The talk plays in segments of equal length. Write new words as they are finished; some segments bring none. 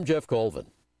Jeff Colvin.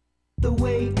 The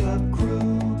Wake Up Crew,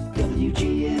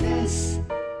 WGNS.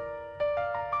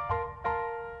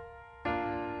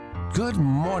 Good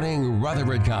morning,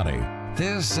 Rutherford County.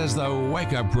 This is the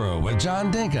Wake Up Crew with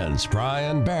John Dinkins,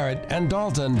 Brian Barrett, and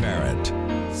Dalton Barrett.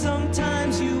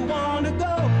 Sometimes you want to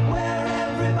go where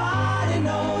everybody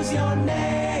knows your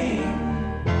name,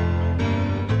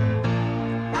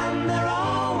 and they're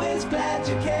always glad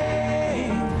you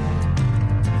came.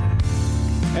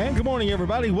 And good morning,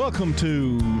 everybody. Welcome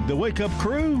to the Wake Up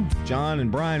Crew. John and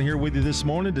Brian here with you this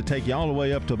morning to take you all the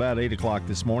way up to about 8 o'clock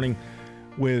this morning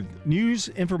with news,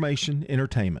 information,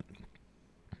 entertainment.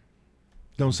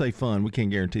 Don't say fun. We can't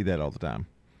guarantee that all the time.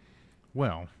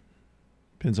 Well,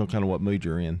 Depends on kind of what mood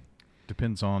you're in.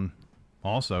 depends on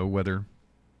also whether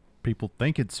people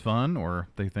think it's fun or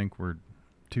they think we're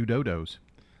two dodos.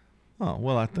 Oh,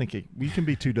 well, I think you can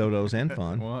be two dodos and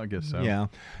fun. Well, I guess so. Yeah.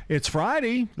 It's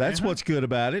Friday. That's what's good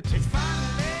about it. It's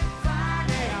finally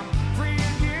Friday, I'm free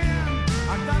again.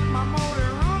 I got my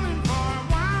motor running for a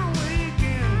wild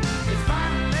weekend. It's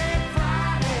finally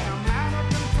Friday, I'm out of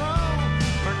control.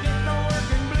 Forget the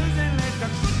working blues and let the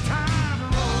good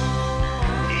times roll.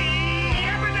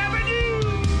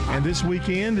 And this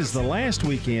weekend is the last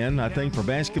weekend, I think, for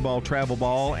basketball, travel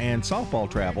ball, and softball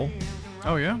travel.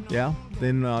 Oh, yeah? Yeah.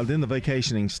 Then the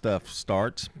vacationing stuff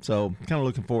starts. So kind of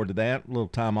looking forward to that. A little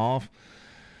time off.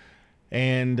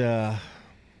 And I'm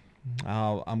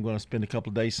going to spend a couple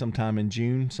of days sometime in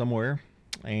June somewhere.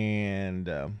 And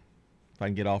if I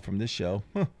can get off from this show.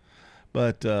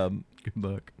 But, Good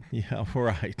luck. yeah,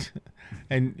 right.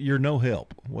 And you're no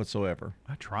help whatsoever.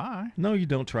 I try. No, you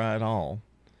don't try at all.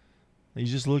 You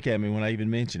just look at me when I even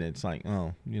mention it. It's like,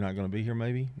 oh, you're not going to be here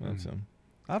maybe? Well, so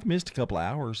I've missed a couple of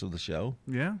hours of the show.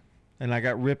 Yeah. And I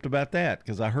got ripped about that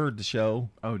because I heard the show.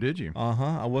 Oh, did you?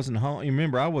 I wasn't home. You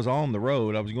remember, I was on the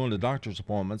road. I was going to doctor's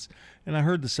appointments, and I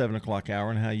heard the 7 o'clock hour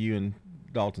and how you and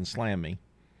Dalton slammed me.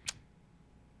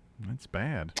 That's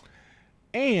bad.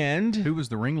 And Who was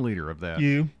the ringleader of that?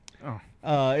 you. Oh.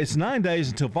 It's 9 days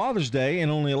until Father's Day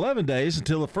and only 11 days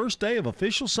until the first day of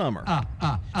official summer. I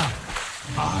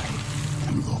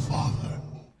am the father.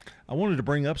 I wanted to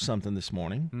bring up something this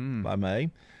morning, if I may,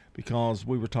 because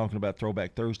we were talking about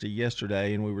Throwback Thursday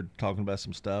yesterday, and we were talking about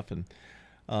some stuff, and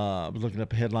I was looking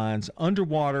up headlines.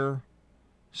 Underwater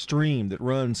stream that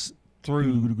runs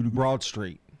through Broad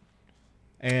Street.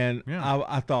 And Yeah.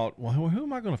 I thought, well, who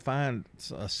am I going to find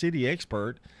a city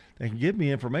expert that can give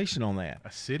me information on that?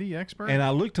 A city expert? And I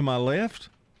looked to my left,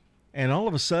 and all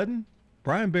of a sudden,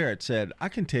 Brian Barrett said, I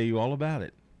can tell you all about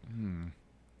it.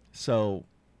 So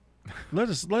let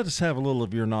us have a little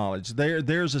of your knowledge.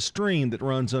 There's a stream that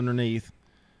runs underneath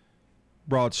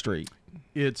Broad Street,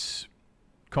 It's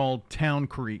called Town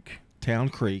Creek. Town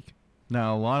Creek.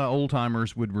 Now, a lot of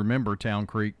old-timers would remember Town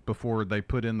Creek before they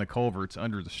put in the culverts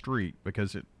under the street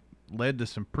because it led to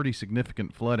some pretty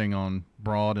significant flooding on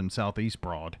Broad and Southeast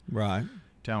Broad. Right.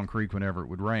 Town Creek whenever it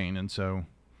would rain, and so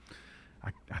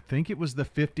I think it was the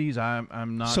 50s.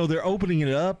 I'm not. So they're opening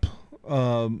it up,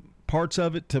 parts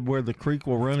of it to where the creek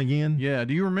will run again? Yeah.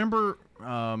 Do you remember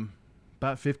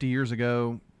about 50 years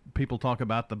ago, people talk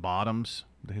about the bottoms,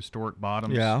 the historic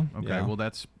bottoms? Yeah, Okay. yeah. Well,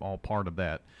 that's all part of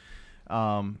that.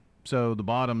 So the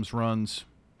bottoms runs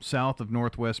south of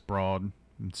Northwest Broad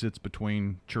and sits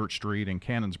between Church Street and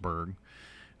Cannonsburg.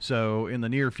 So in the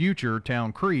near future,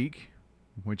 Town Creek,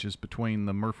 which is between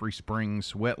the Murphy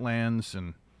Springs wetlands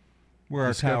and Where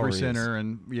our tower Discovery is. Center,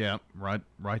 and yeah,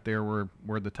 right there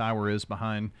where the tower is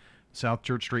behind South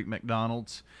Church Street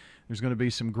McDonald's. There's going to be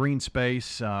some green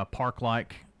space,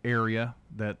 park-like area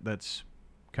that's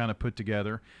kind of put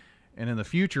together, and in the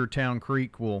future, Town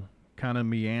Creek will kind of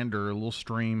meander a little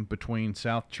stream between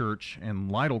South Church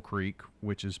and Lytle Creek,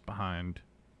 which is behind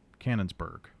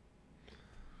Cannonsburg.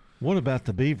 What about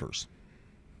the beavers?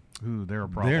 Ooh, they're a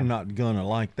problem. They're not going to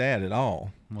like that at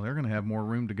all. Well, they're going to have more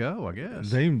room to go, I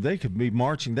guess. They could be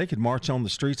marching. They could march on the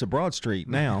streets of Broad Street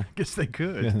now. guess they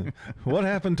could. What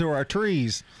happened to our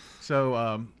trees?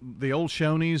 So the old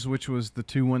Shoney's, which was the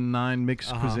 219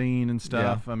 mixed cuisine and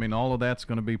stuff, I mean, all of that's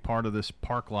going to be part of this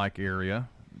park-like area.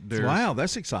 Wow,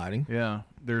 that's exciting. Yeah.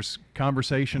 There's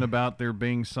conversation about there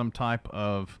being some type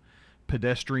of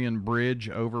pedestrian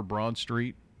bridge over Broad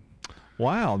Street.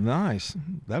 Wow, nice.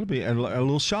 That'll be a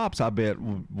little shops, I bet,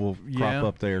 will crop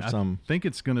up there. I think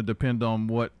it's going to depend on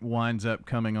what winds up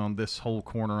coming on this whole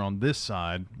corner on this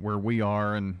side where we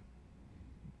are and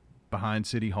behind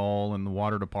City Hall and the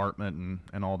water department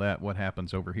and all that, what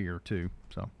happens over here too.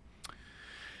 So,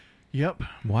 yep.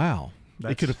 Wow.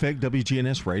 It could affect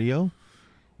WGNS radio?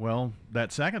 Well,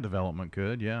 that second development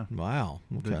could, yeah. Wow.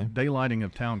 The Okay. daylighting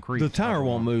of Town Creek. The tower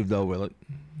won't move, though, will it?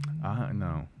 No,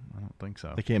 I don't think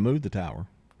so. They can't move the tower.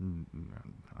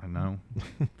 I know.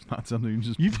 It's not something you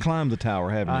just... You've climbed the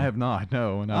tower, haven't you? I have not,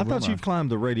 no. And I will thought not. you've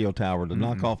climbed the radio tower to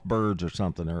knock off birds or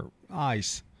something, or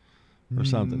ice or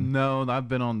something. No, I've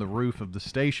been on the roof of the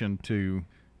station to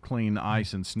clean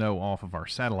ice and snow off of our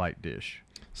satellite dish.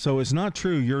 So it's not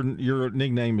true your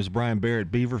nickname is Brian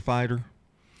Barrett, Beaver Fighter?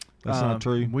 That's not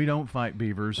true? We don't fight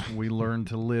beavers. We learn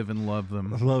to live and love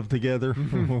them. Love together.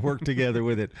 We'll work together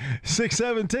with it.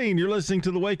 6:17, you're listening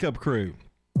to the Wake Up Crew.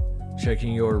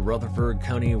 Checking your Rutherford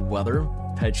County weather.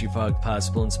 Patchy fog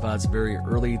possible in spots very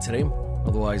early today.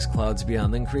 Otherwise, clouds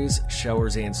beyond the increase.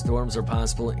 Showers and storms are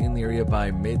possible in the area by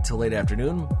mid to late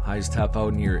afternoon. Highs top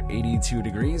out near 82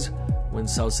 degrees.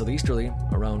 Winds south-southeasterly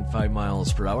around 5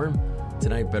 miles per hour.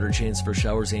 Tonight, better chance for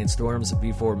showers and storms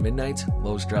before midnight.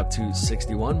 Lows drop to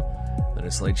 61. Then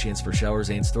a slight chance for showers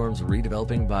and storms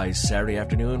redeveloping by Saturday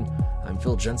afternoon. I'm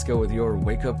Phil Jensko with your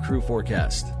Wake Up Crew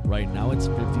forecast. Right now, it's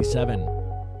 57.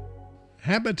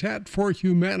 Habitat for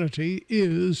Humanity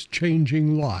is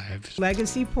changing lives.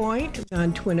 Legacy Point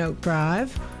on Twin Oak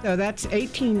Drive. So that's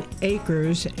 18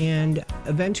 acres and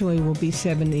eventually will be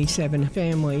 77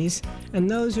 families. And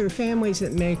those are families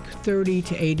that make 30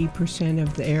 to 80%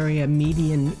 of the area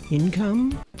median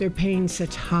income. They're paying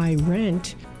such high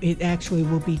rent, it actually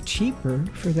will be cheaper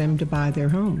for them to buy their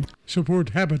home. Support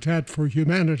Habitat for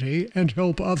Humanity and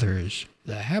help others.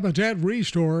 The Habitat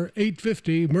Restore,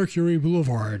 850 Mercury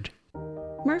Boulevard.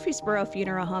 Murfreesboro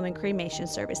Funeral Home and Cremation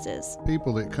Services.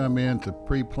 People that come in to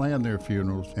pre-plan their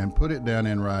funerals and put it down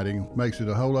in writing makes it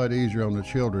a whole lot easier on the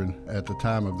children at the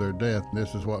time of their death.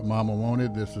 This is what Mama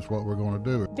wanted. This is what we're going to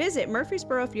do. Visit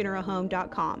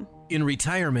murfreesborofuneralhome.com. In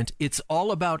retirement, it's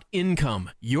all about income.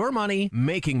 Your money,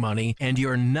 making money, and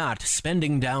you're not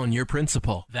spending down your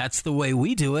principal. That's the way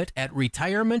we do it at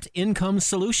Retirement Income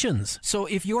Solutions. So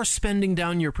if you're spending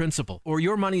down your principal or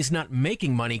your money's not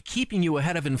making money, keeping you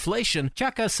ahead of inflation,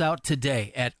 check us out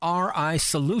today at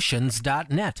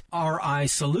risolutions.net.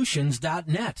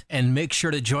 risolutions.net. And make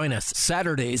sure to join us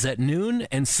Saturdays at noon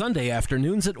and Sunday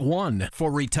afternoons at 1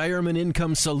 for Retirement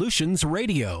Income Solutions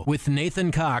Radio with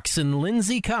Nathan Cox and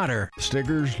Lindsay Cotter.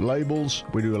 Stickers, labels,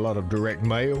 we do a lot of direct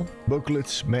mail,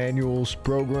 booklets, manuals,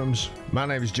 programs. My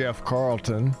name is Jeff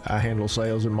Carlton. I handle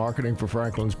sales and marketing for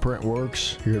Franklin's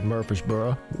Printworks here at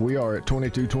Murfreesboro. We are at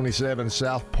 2227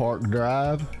 South Park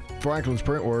Drive. Franklin's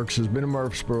Printworks has been in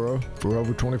Murfreesboro for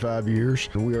over 25 years.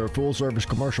 We are a full-service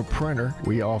commercial printer.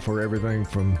 We offer everything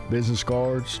from business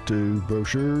cards to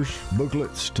brochures,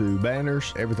 booklets to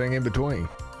banners, everything in between.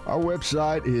 Our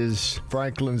website is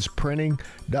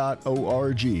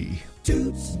franklinsprinting.org.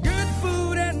 Toots, good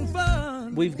food and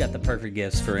fun. We've got the perfect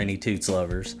gifts for any Toots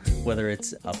lovers, whether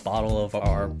it's a bottle of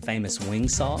our famous wing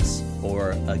sauce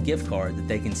or a gift card that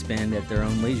they can spend at their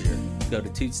own leisure. Go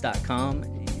to Toots.com,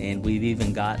 and we've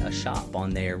even got a shop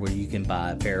on there where you can buy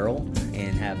apparel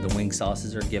and have the wing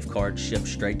sauces or gift cards shipped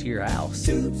straight to your house.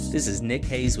 Toots. This is Nick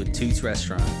Hayes with Toots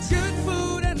Restaurants. Good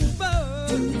food and fun.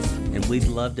 Toots. And we'd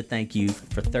love to thank you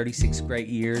for 36 great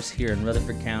years here in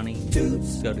Rutherford County.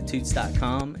 Toots. Go to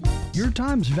Toots.com. Your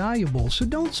time's valuable, so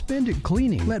don't spend it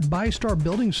cleaning. Let ByStar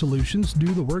Building Solutions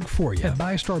do the work for you. At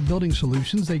ByStar Building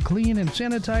Solutions, they clean and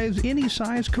sanitize any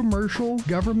size commercial,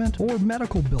 government, or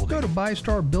medical building. Go to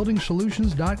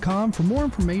ByStarBuildingSolutions.com for more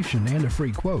information and a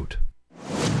free quote.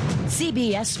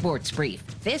 CBS Sports Brief.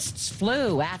 Fists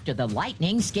flew after the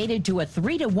Lightning skated to a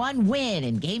 3-1 win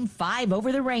in Game 5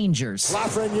 over the Rangers.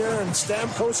 Lafreniere and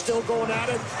Stamkos still going at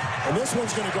it, and this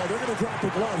one's going to go. They're going to drop the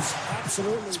gloves.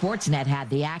 Absolutely. Sportsnet had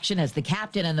the action as the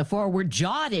captain and the forward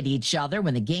jawed at each other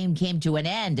when the game came to an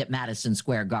end at Madison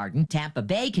Square Garden. Tampa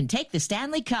Bay can take the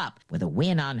Stanley Cup with a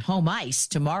win on home ice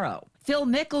tomorrow. Phil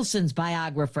Mickelson's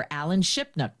biographer Alan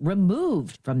Shipnuck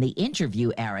removed from the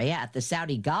interview area at the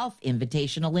Saudi Golf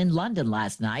Invitational in London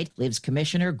last night. Livs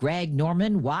Commissioner Greg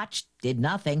Norman watched, did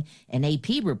nothing. An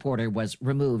AP reporter was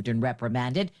removed and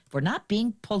reprimanded for not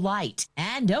being polite.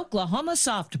 And Oklahoma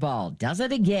softball does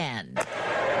it again.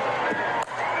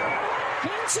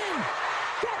 Hansen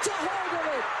gets a hold of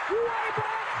it. Way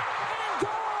back and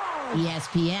goal.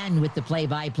 ESPN with the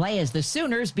play-by-play as the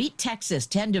Sooners beat Texas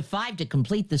 10-5 to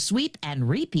complete the sweep and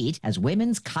repeat as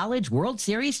Women's College World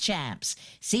Series champs.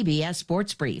 CBS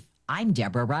Sports Brief. I'm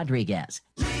Deborah Rodriguez.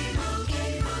 And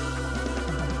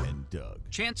Doug.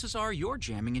 Chances are you're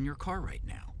jamming in your car right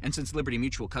now. And since Liberty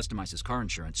Mutual customizes car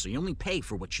insurance so you only pay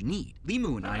for what you need,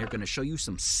 Limu and I are going to show you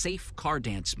some safe car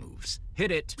dance moves.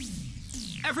 Hit it.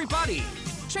 Everybody,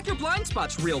 check your blind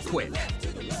spots real quick.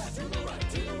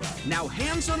 Now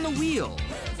hands on the wheel.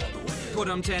 Put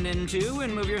 'em 10 in 2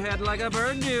 and move your head like a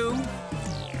bird do.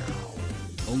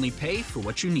 Only pay for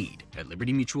what you need at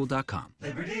LibertyMutual.com.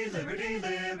 Liberty, liberty,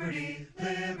 liberty,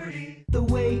 liberty. The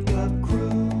Wake Up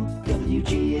Crew,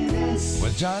 WGNS.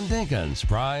 With John Dinkins,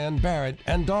 Brian Barrett,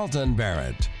 and Dalton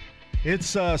Barrett.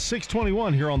 It's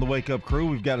 6:21 here on the Wake Up Crew.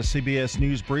 We've got a CBS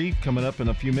News brief coming up in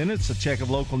a few minutes, a check of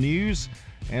local news,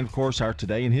 and, of course, our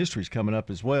Today in History is coming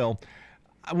up as well.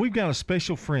 We've got a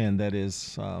special friend that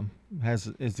is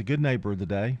the good neighbor of the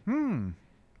day.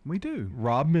 We do.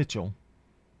 Rob Mitchell.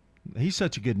 He's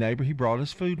such a good neighbor. He brought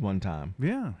us food one time.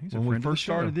 Yeah, he's a when friend we of the first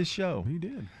started show. this show. He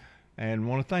did. And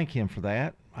want to thank him for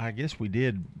that. I guess we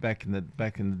did back in the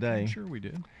day. I'm sure we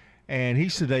did. And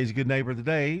he's today's good neighbor of the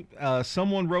day.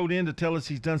 Someone wrote in to tell us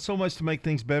he's done so much to make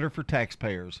things better for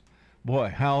taxpayers. Boy,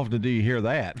 how often do you hear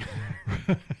that?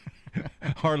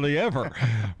 Hardly ever.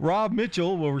 Rob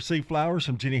Mitchell will receive flowers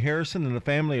from Jenny Harrison and the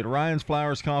family at Ryan's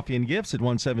Flowers, Coffee, and Gifts at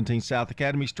 117 South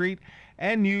Academy Street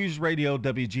and News Radio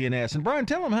WGNS. And Brian,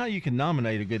 tell them how you can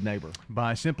nominate a good neighbor.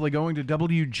 By simply going to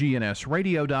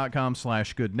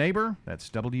WGNSradio.com/goodneighbor. That's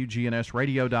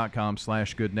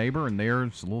WGNSradio.com/goodneighbor. And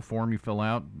there's a little form you fill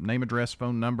out, name, address,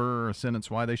 phone number, a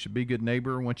sentence why they should be good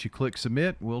neighbor. Once you click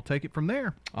submit, we'll take it from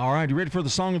there. All right, you ready for the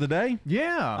song of the day?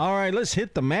 Yeah. All right, let's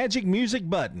hit the magic music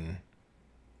button.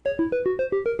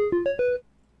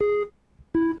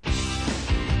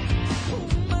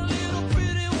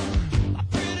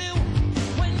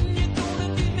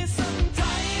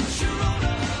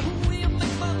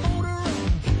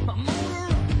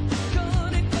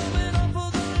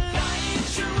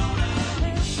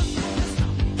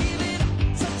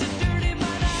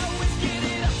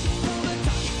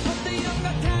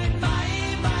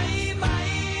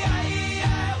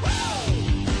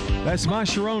 That's My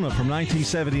Sharona from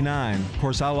 1979. Of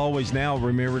course, I'll always now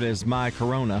remember it as My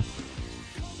Corona.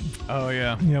 Oh,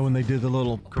 yeah. Yeah, when they did the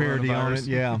little parody on it.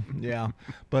 Coronavirus. Yeah.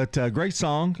 But great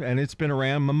song, and it's been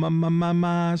around. My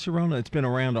Sharona. It's been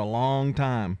around a long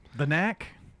time. The Knack?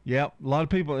 Yep. A lot of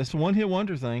people. It's a one-hit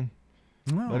wonder thing.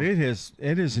 Oh. But it has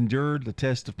endured the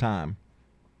test of time.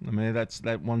 I mean, that's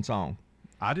that one song.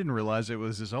 I didn't realize it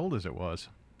was as old as it was.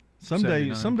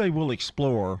 Someday we'll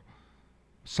explore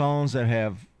songs that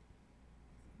have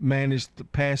managed to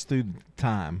pass through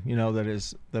time,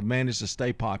 that managed to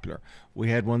stay popular.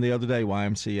 We had one the other day,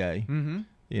 YMCA. Mm-hmm.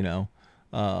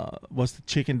 What's the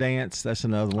Chicken Dance? That's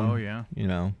another one. Oh, yeah.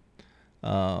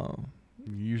 You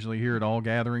usually hear it all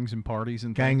gatherings and parties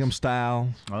and Gangnam things. Style.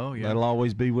 Oh, yeah. That'll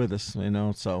always be with us,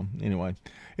 So, anyway,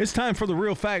 it's time for the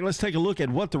real fact. Let's take a look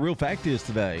at what the real fact is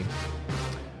today.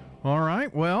 All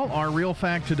right. Well, our real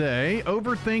fact today,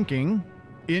 overthinking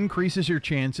increases your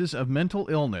chances of mental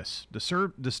illness,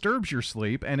 disturbs your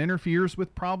sleep, and interferes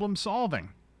with problem solving.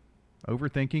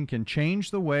 Overthinking can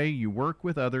change the way you work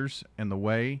with others and the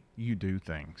way you do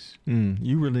things.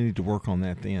 You really need to work on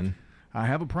that then. I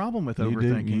have a problem with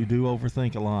overthinking. You do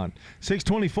overthink a lot.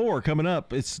 6:24 coming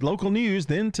up. It's local news,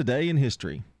 then Today in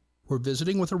History. We're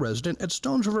visiting with a resident at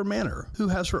Stones River Manor who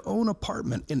has her own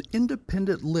apartment in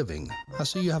independent living. I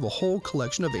see you have a whole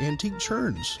collection of antique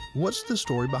churns. What's the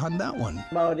story behind that one?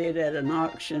 Bought it at an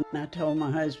auction. I told my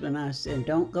husband, I said,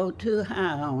 don't go too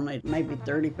high on it, maybe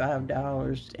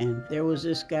 $35. And there was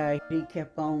this guy, he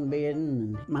kept on bidding.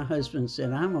 And my husband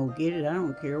said, I'm going to get it. I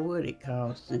don't care what it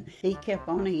costs. And he kept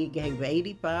on, he gave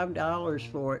 $85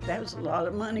 for it. That was a lot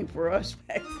of money for us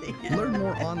back then. Learn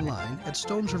more online at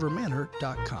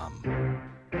stonesrivermanor.com.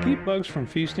 Keep bugs from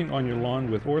feasting on your lawn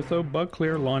with Ortho Bug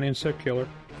Clear Lawn Insect Killer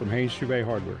from Haynes Trouvé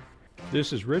Hardware.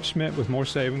 This is Rich Smith with more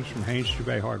savings from Haynes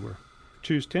Trouvé Hardware.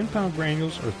 Choose 10-pound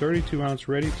granules or 32-ounce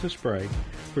ready to spray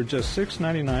for just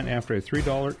 $6.99 after a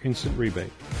 $3 instant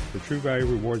rebate for True Value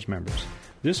Rewards members.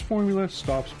 This formula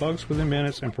stops bugs within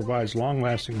minutes and provides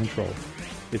long-lasting control.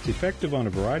 It's effective on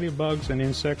a variety of bugs and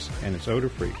insects, and it's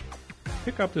odor-free.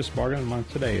 Pick up this bargain of the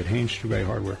month today at Haynes Trouvé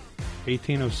Hardware,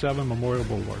 1807 Memorial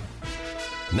Boulevard.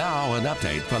 Now an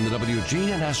update from the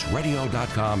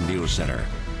WGNSradio.com News Center.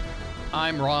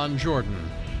 I'm Ron Jordan.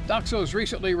 Doxo's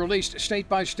recently released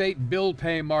state-by-state bill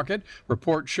pay market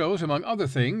report shows, among other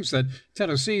things, that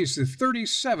Tennessee is the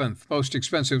 37th most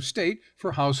expensive state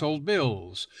for household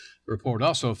bills. The report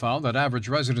also found that average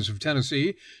residents of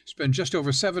Tennessee spend just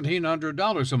over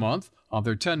 $1,700 a month on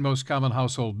their 10 most common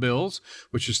household bills,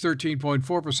 which is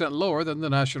 13.4% lower than the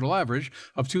national average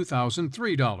of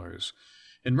 $2,003.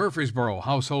 In Murfreesboro,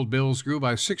 household bills grew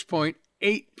by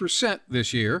 6.8%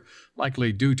 this year,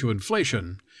 likely due to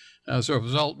inflation. As a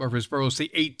result, Murfreesboro is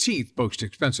the 18th most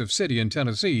expensive city in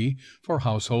Tennessee for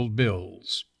household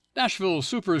bills. Nashville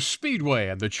Super Speedway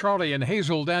and the Charlie and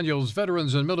Hazel Daniels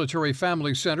Veterans and Military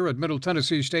Family Center at Middle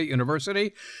Tennessee State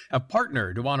University have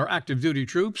partnered to honor active duty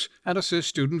troops and assist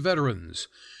student veterans.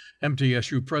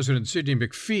 MTSU President Sidney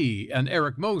McPhee and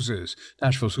Eric Moses,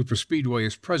 Nashville Super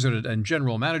Speedway's president and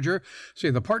general manager, say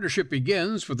the partnership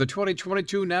begins with the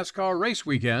 2022 NASCAR race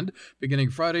weekend beginning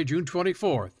Friday, June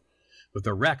 24th, with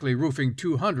the Rackley Roofing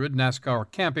 200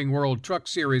 NASCAR Camping World Truck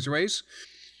Series race,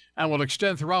 and will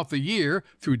extend throughout the year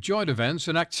through joint events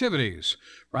and activities.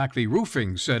 Rackley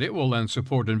Roofing said it will lend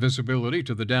support and visibility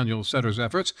to the Daniels Center's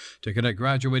efforts to connect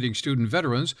graduating student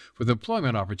veterans with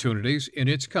employment opportunities in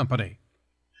its company.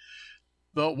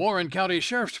 The Warren County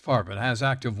Sheriff's Department has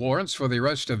active warrants for the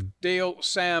arrest of Dale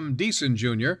Sam Deason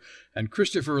Jr. and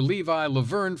Christopher Levi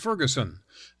Laverne Ferguson.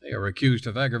 They are accused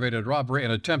of aggravated robbery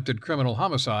and attempted criminal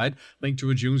homicide linked to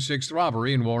a June 6th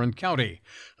robbery in Warren County.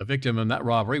 A victim in that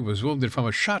robbery was wounded from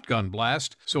a shotgun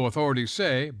blast, so authorities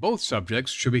say both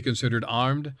subjects should be considered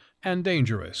armed and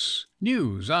dangerous.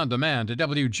 News on demand at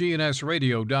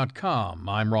WGNSradio.com.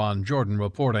 I'm Ron Jordan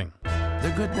reporting.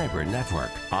 The Good Neighbor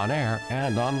Network, on air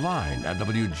and online at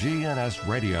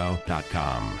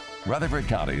WGNSradio.com. Rutherford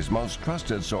County's most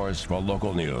trusted source for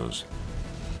local news.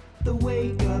 The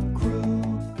Wake Up Crew,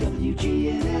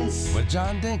 WGNS. With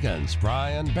John Dinkins,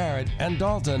 Brian Barrett, and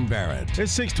Dalton Barrett.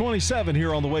 It's 6:27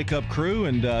 here on the Wake Up Crew,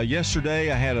 and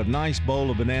yesterday I had a nice bowl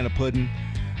of banana pudding.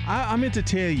 I meant to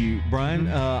tell you, Brian,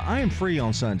 I am free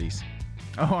on Sundays.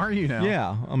 Oh, are you now?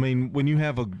 Yeah. I mean, when you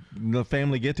have the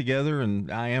family get-together,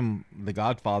 and I am the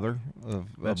godfather of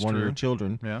one of your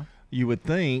children, yeah, you would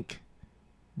think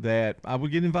that I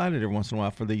would get invited every once in a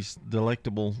while for these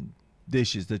delectable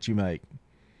dishes that you make.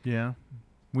 Yeah.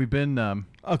 We've been...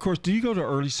 of course, do you go to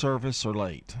early service or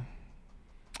late?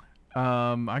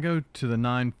 I go to the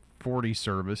 9:40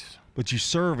 service. But you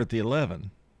serve at the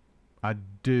 11. I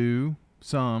do,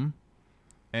 some.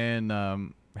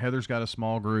 And... Heather's got a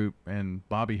small group, and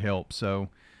Bobby helps. So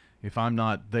if I'm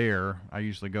not there, I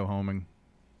usually go home and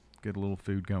get a little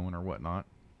food going or whatnot.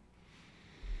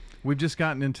 We've just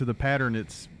gotten into the pattern.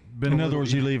 It's been in other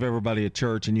words, you leave everybody at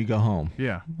church and you go home.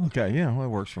 Yeah. Okay. Yeah, well, that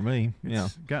works for me.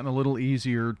 It's gotten a little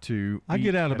easier to. I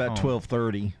get out about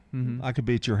 12:30. Mm-hmm. I could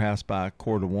be at your house by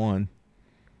 1:45.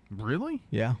 Really?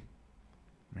 Yeah.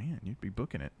 Man, you'd be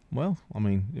booking it. Well, I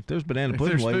mean, if there's banana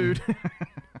pudding, there's waiting, food.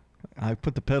 I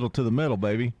put the pedal to the metal,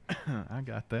 baby. I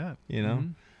got that. You know,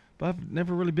 but I've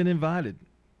never really been invited.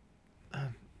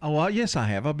 Yes, I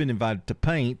have. I've been invited to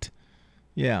paint.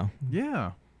 Yeah.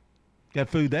 Yeah. Got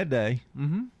food that day.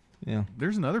 Mm-hmm. Yeah.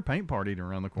 There's another paint party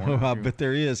around the corner. Oh, I bet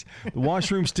there is. The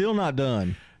washroom's still not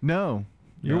done. No.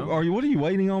 Are you? What are you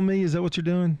waiting on me? Is that what you're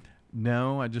doing?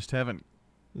 No, I just haven't.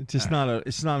 It's just not a.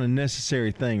 It's not a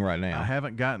necessary thing right now. I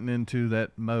haven't gotten into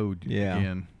that mode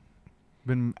again.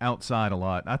 Been outside a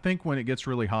lot. I think when it gets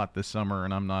really hot this summer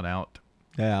and I'm not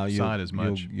outside as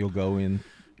much, you'll go in.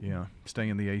 Yeah, stay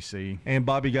in the AC. And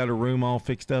Bobby got her room all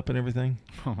fixed up and everything.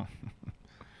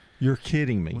 You're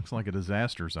kidding me. Looks like a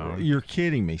disaster zone. You're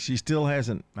kidding me. She still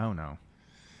hasn't. Oh no.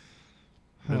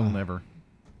 It'll never.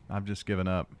 I've just given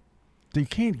up. You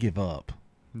can't give up.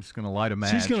 I'm just gonna light a match.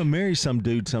 She's gonna marry some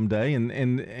dude someday,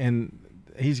 and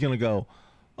he's gonna go,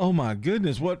 "Oh my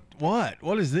goodness, what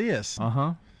is this?"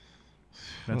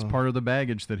 That's part of the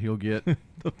baggage that he'll get. The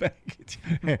baggage.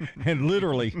 And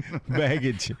literally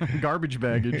baggage. Garbage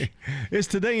baggage. It's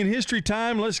Today in History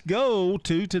time. Let's go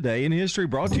to Today in History,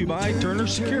 brought to you by Turner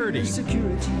Security.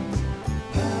 Security,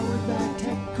 powered by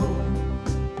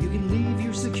TechCore. You can leave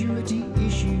your security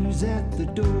issues at the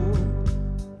door.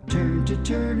 Turn to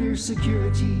Turner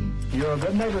Security. You're a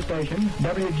Good Neighbor station,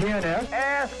 WGNS.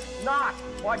 Ask not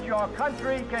what your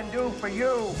country can do for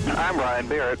you. I'm Brian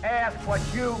Barrett. Ask what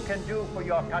you can do for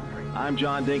your country. I'm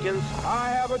John Dinkins. I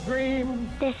have a dream.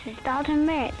 This is Dalton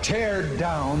Merritt. Tear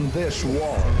down this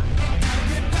wall.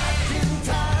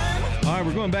 All right,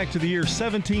 we're going back to the year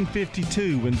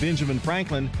 1752 when Benjamin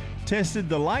Franklin tested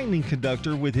the lightning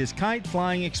conductor with his kite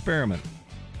flying experiment.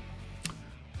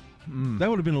 That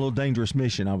would have been a little dangerous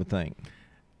mission, I would think.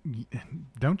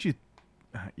 Don't you?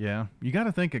 Yeah. You got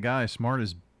to think a guy as smart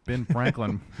as Ben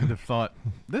Franklin would have thought,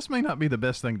 this may not be the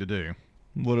best thing to do.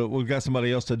 Would have got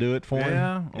somebody else to do it for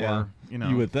him? Or, you know.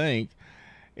 You would think.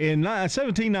 In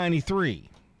 1793,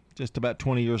 just about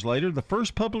 20 years later, the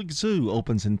first public zoo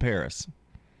opens in Paris.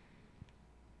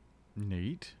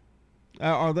 Neat.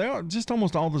 Are they just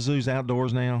almost all the zoos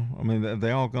outdoors now? I mean,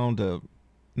 they all gone to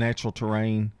natural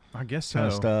terrain. I guess so. Kind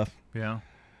of stuff. Yeah.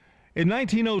 In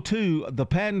 1902, the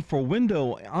patent for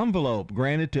window envelope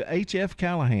granted to H.F.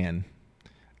 Callahan.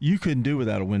 You couldn't do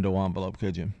without a window envelope,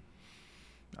 could you?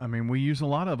 I mean, we use a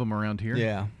lot of them around here.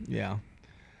 Yeah, yeah.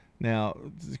 Now,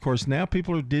 of course, now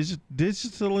people are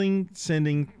digitally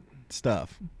sending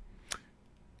stuff.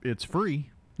 It's free.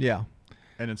 Yeah.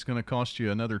 And it's going to cost you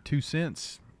another 2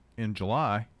 cents in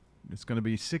July. It's going to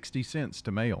be 60 cents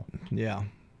to mail. Yeah.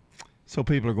 So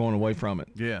people are going away from it.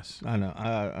 Yes. I know.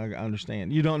 I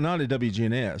understand. You don't, not at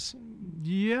WGNS.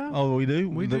 Yeah. Oh, we do?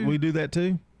 We do. We do that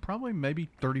too? Probably maybe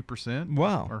 30%.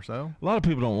 Wow. Or so. A lot of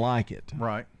people don't like it.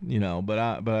 Right. You know, but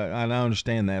I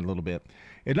understand that a little bit.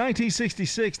 In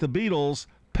 1966, the Beatles'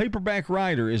 Paperback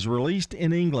Writer is released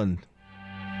in England.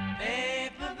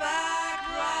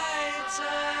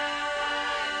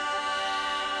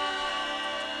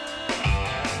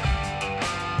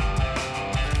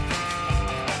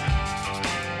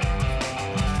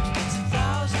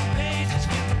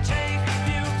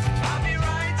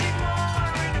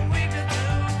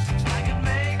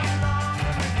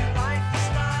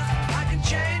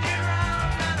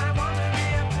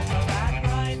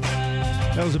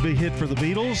 That was a big hit for the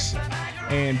Beatles,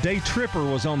 and Day Tripper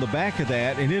was on the back of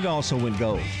that, and it also went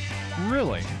gold.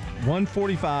 Really?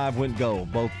 145 went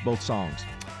gold, both songs.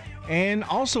 And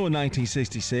also in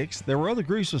 1966, there were other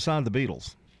groups beside the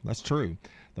Beatles. That's true.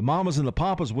 The Mamas and the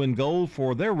Papas win gold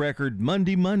for their record,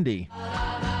 Monday, Monday.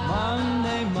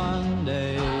 Monday,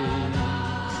 Monday,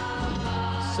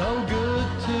 so good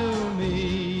to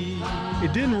me.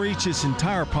 It didn't reach its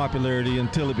entire popularity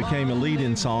until it became a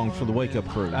lead-in song for the Wake Up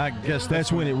Crew. I guess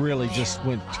that's when it really just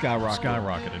went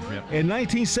skyrocketed. Yeah. In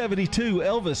 1972,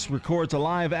 Elvis records a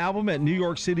live album at New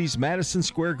York City's Madison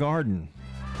Square Garden.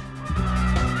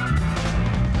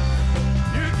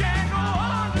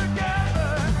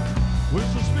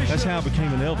 That's how I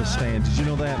became an Elvis fan. Did you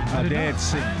know that?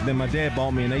 My dad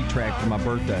bought me an 8-track for my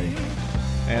birthday.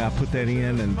 And I put that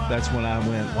in, and that's when I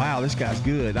went, wow, this guy's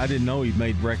good. I didn't know he'd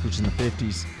made records in the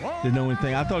 50s. Didn't know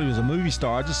anything. I thought he was a movie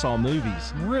star. I just saw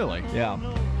movies. Really? Yeah.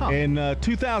 Huh. In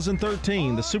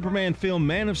 2013, the Superman film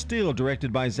Man of Steel,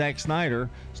 directed by Zack Snyder,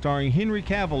 starring Henry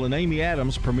Cavill and Amy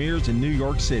Adams, premieres in New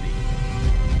York City.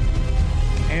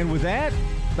 And with that,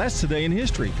 that's Today in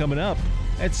History. Coming up,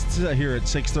 it's here at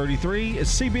 6:33.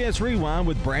 It's CBS Rewind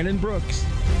with Brandon Brooks.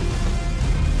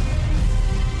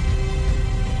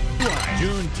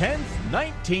 June 10th,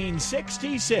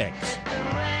 1966.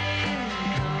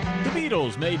 The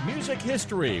Beatles made music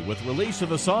history with release of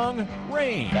the song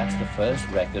Rain. That's the first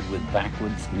record with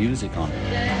backwards music on it.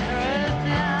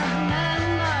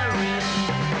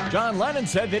 John Lennon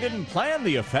said they didn't plan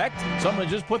the effect. Someone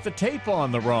just put the tape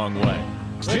on the wrong way.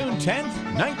 June 10th,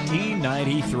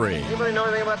 1993. Anybody know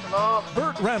anything about the law?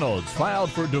 Burt Reynolds filed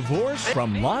for divorce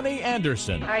from Lonnie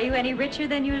Anderson Are you any richer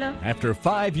than you look? after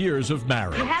 5 years of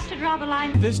marriage. You have to draw the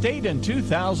line. This date in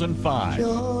 2005.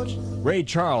 George. Ray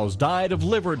Charles died of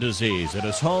liver disease at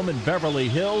his home in Beverly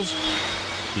Hills.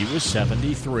 He was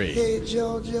 73. Hey,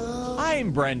 Georgia.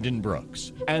 I'm Brandon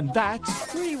Brooks, and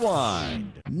that's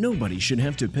Rewind. Nobody should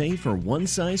have to pay for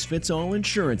one-size-fits-all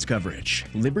insurance coverage.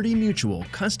 Liberty Mutual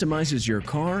customizes your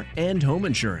car and home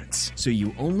insurance, so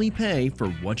you only pay for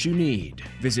what you need.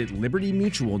 Visit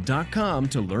libertymutual.com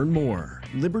to learn more.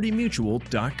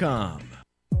 libertymutual.com.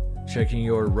 Checking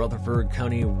your Rutherford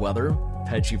County weather.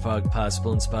 Patchy fog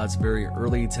possible in spots very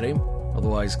early today.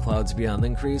 Otherwise, clouds be on the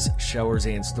increase. Showers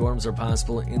and storms are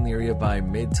possible in the area by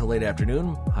mid to late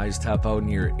afternoon. Highs top out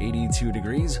near 82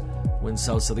 degrees. Winds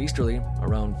south-southeasterly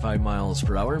around 5 miles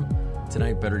per hour.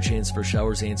 Tonight, better chance for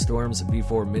showers and storms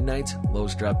before midnight.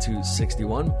 Lows drop to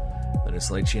 61. Then a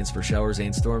slight chance for showers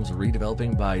and storms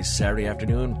redeveloping by Saturday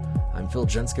afternoon. I'm Phil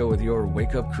Jensko with your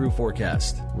Wake Up Crew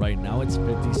forecast. Right now, it's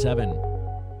 57.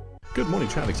 Good morning.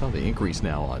 Traffic's on the increase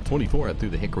now on 24 through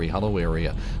the Hickory Hollow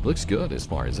area. Looks good as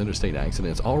far as interstate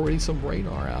accidents. Already some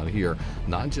radar out here,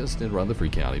 not just in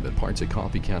Rutherford County, but parts of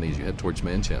Coffee County as you head towards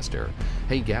Manchester.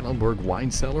 Hey, Gatlinburg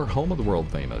Wine Cellar, home of the world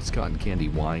famous cotton candy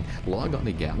wine. Log on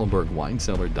to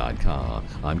GatlinburgWineCellar.com.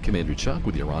 I'm Commander Chuck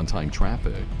with your on-time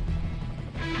traffic.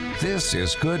 This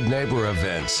is Good Neighbor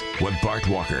Events with Bart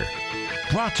Walker.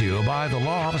 Brought to you by the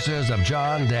law offices of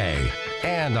John Day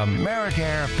and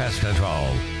AmeriCare Pest Control.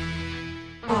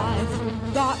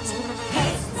 I've got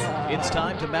pests. It's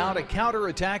time to mount a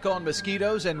counterattack on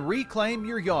mosquitoes and reclaim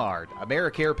your yard.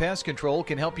 AmeriCare Pest Control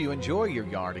can help you enjoy your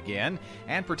yard again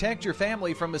and protect your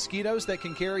family from mosquitoes that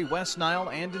can carry West Nile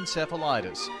and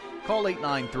encephalitis. Call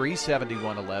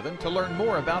 893-7111 to learn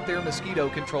more about their mosquito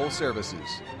control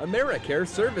services. AmeriCare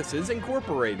Services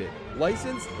Incorporated.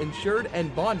 Licensed, insured,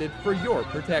 and bonded for your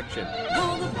protection.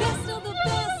 Call the best of the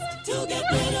best to get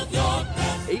rid of your pests.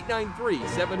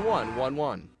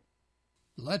 893-7111.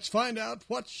 Let's find out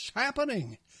what's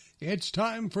happening. It's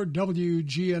time for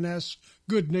WGNS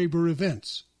Good Neighbor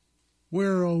Events.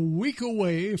 We're a week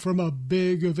away from a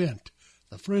big event,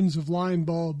 the Friends of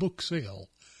Linebaugh book sale.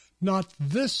 Not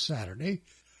this Saturday,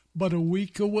 but a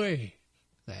week away.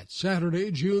 That's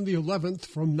Saturday, June the 11th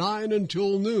from 9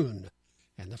 until noon.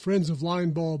 And the Friends of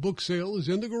Linebaugh book sale is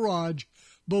in the garage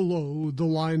below the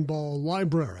Linebaugh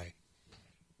Library.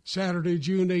 Saturday,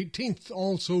 June 18th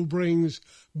also brings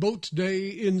Boat Day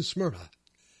in Smyrna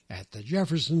at the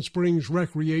Jefferson Springs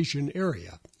Recreation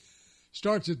Area.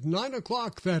 Starts at 9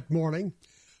 o'clock that morning.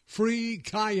 Free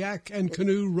kayak and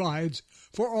canoe rides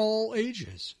for all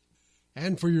ages.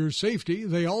 And for your safety,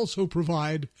 they also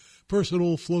provide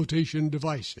personal flotation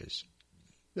devices.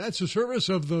 That's a service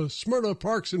of the Smyrna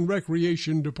Parks and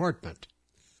Recreation Department.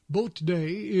 Boat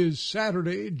Day is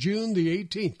Saturday, June the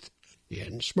 18th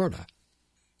in Smyrna.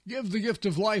 Give the gift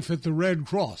of life at the Red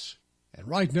Cross. And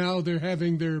right now they're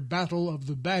having their Battle of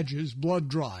the Badges blood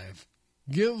drive.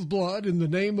 Give blood in the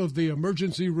name of the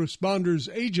emergency responders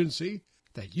agency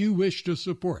that you wish to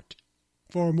support.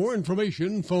 For more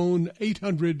information, phone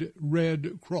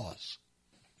 800-RED-CROSS.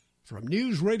 From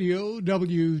News Radio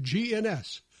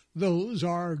WGNS, those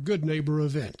are Good Neighbor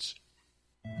events.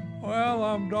 Well,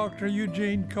 I'm Dr.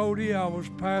 Eugene Cody. I was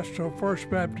pastor of First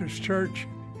Baptist Church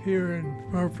here in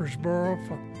Murfreesboro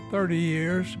for 30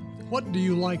 years. What do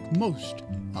you like most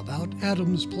about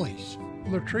Adams Place?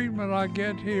 The treatment I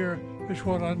get here is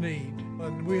what I need.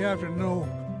 And we have to know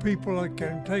people that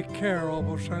can take care of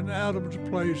us, and Adams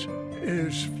Place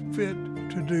is fit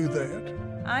to do that.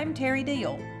 I'm Terry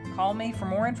Deal. Call me for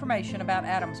more information about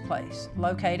Adams Place,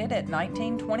 located at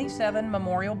 1927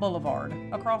 Memorial Boulevard,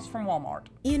 across from Walmart.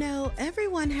 You know,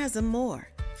 everyone has a more.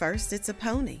 First, it's a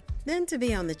pony, then to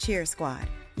be on the cheer squad.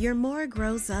 Your more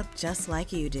grows up just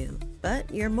like you do, but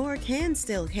your more can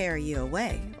still carry you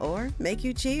away or make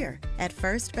you cheer. At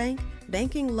First Bank,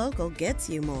 banking local gets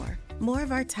you more. More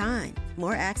of our time,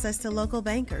 more access to local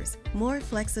bankers, more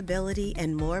flexibility,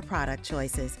 and more product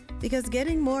choices. Because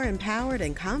getting more empowered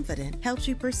and confident helps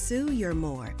you pursue your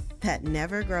more. That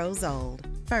never grows old.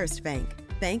 First Bank.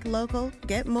 Bank local,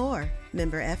 get more.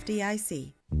 Member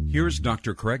FDIC. Here's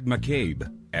Dr. Craig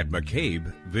McCabe at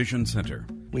McCabe Vision Center.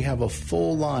 We have a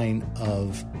full line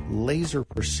of laser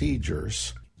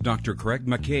procedures. Dr. Craig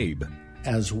McCabe.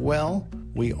 As well,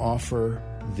 we offer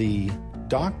the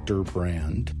Doctor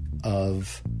brand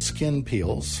of skin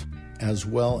peels, as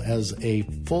well as a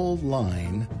full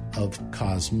line of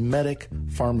cosmetic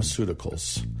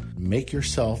pharmaceuticals. Make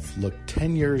yourself look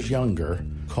 10 years younger.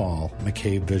 Call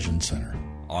McCabe Vision Center.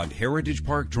 On Heritage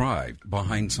Park Drive,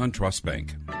 behind SunTrust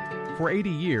Bank. For 80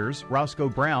 years, Roscoe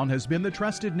Brown has been the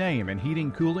trusted name in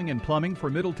heating, cooling, and plumbing for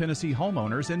Middle Tennessee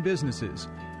homeowners and businesses.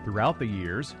 Throughout the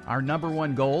years, our number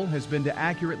one goal has been to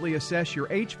accurately assess your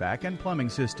HVAC and plumbing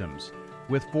systems.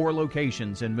 With 4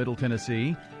 locations in Middle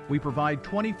Tennessee, we provide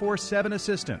 24/7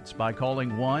 assistance by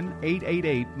calling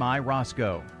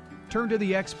 1-888-MY-ROSCOE. Turn to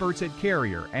the experts at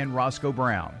Carrier and Roscoe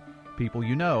Brown. People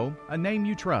you know, a name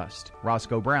you trust.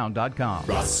 RoscoeBrown.com.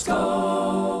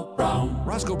 Roscoe Brown.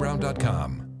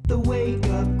 RoscoeBrown.com. The Wake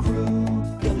Up Crew,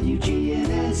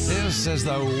 WGNS. This is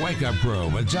the Wake Up Crew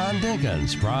with John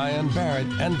Dinkins, Brian Barrett,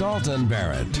 and Dalton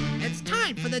Barrett. It's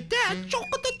time for the dad joke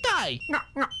of the day.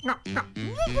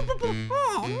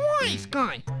 Oh, nice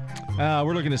guy.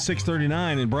 We're looking at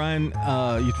 6:39, and Brian,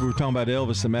 we were talking about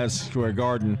Elvis in Madison Square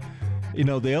Garden. You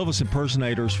know, the Elvis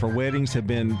impersonators for weddings have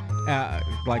been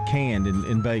canned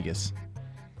in Vegas.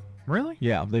 Really?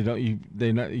 Yeah, you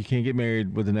can't get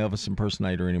married with an Elvis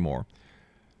impersonator anymore.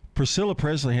 Priscilla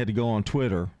Presley had to go on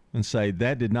Twitter and say,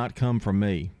 that did not come from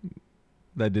me.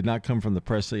 That did not come from the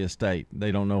Presley estate. They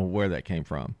don't know where that came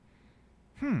from.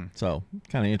 So,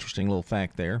 kind of interesting little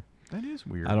fact there. That is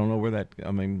weird. I don't know where I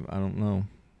don't know.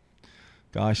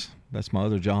 Gosh, that's my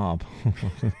other job. I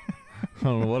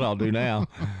don't know what I'll do now.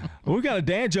 We've got a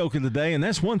dad joke of the day, and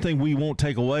that's one thing we won't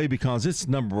take away because it's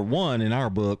number 1 in our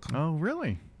book. Oh,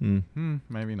 really?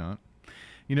 Maybe not.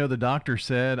 You know, the doctor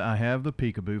said I have the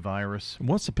peekaboo virus.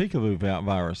 What's the peekaboo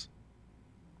virus?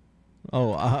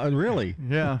 Oh, really?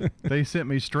 Yeah. They sent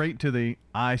me straight to the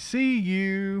I see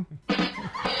you.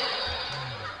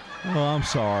 Oh, I'm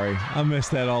sorry. I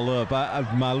messed that all up.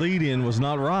 My lead-in was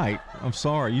not right. I'm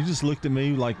sorry. You just looked at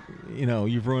me like,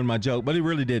 you've ruined my joke. But it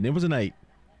really didn't. It was an 8.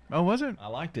 Oh, was it? I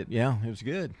liked it. Yeah, it was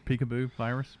good. Peekaboo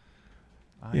virus.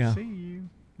 I see you.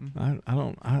 I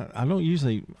don't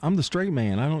usually. I'm the straight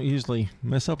man. I don't usually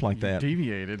mess up like that.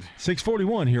 Deviated.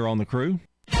 6:41 here on the Crew.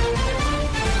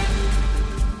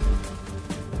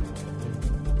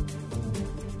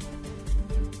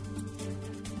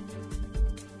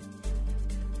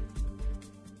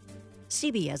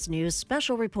 CBS News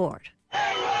Special Report.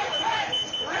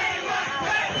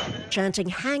 chanting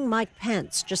 "Hang Mike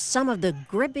Pence," just some of the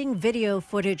gripping video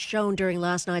footage shown during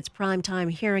last night's primetime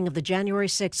hearing of the January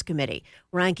 6th committee.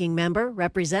 Ranking member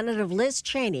Representative Liz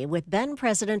Cheney with then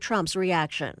President Trump's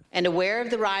reaction. And aware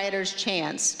of the rioters'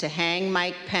 chants to hang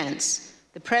Mike Pence,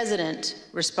 the president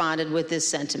responded with this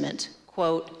sentiment,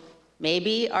 quote,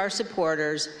 "Maybe our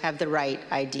supporters have the right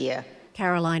idea."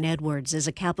 Caroline Edwards is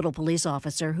a Capitol Police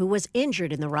officer who was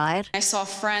injured in the riot. I saw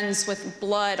friends with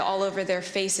blood all over their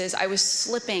faces. I was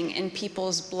slipping in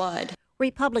people's blood.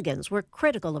 Republicans were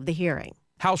critical of the hearing.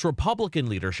 House Republican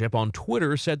leadership on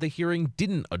Twitter said the hearing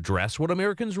didn't address what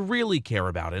Americans really care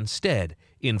about instead: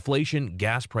 inflation,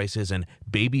 gas prices, and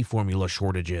baby formula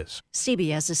shortages.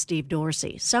 CBS's Steve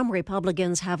Dorsey. Some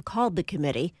Republicans have called the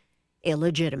committee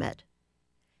illegitimate.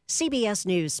 CBS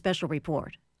News Special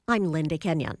Report. I'm Linda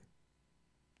Kenyon.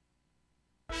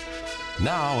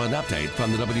 Now an update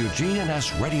from the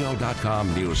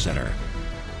WGNSradio.com News Center.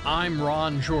 I'm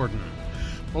Ron Jordan.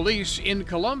 Police in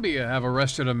Columbia have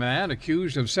arrested a man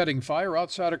accused of setting fire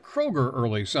outside a Kroger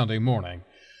early Sunday morning.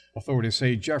 Authorities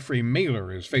say Jeffrey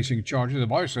Mailer is facing charges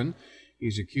of arson.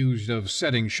 He's accused of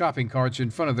setting shopping carts in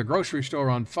front of the grocery store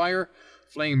on fire.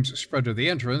 Flames spread to the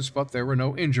entrance, but there were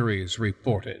no injuries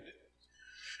reported.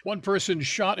 One person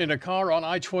shot in a car on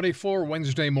I-24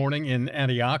 Wednesday morning in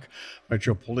Antioch.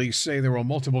 Metro Police say there were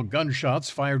multiple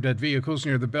gunshots fired at vehicles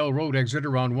near the Bell Road exit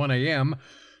around 1 a.m.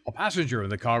 A passenger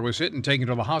in the car was hit and taken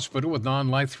to the hospital with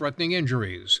non-life-threatening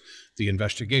injuries. The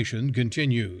investigation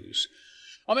continues.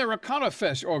 Americana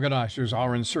Fest organizers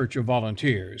are in search of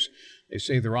volunteers. They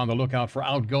say they're on the lookout for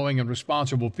outgoing and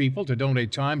responsible people to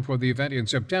donate time for the event in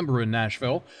September in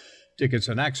Nashville. Tickets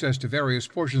and access to various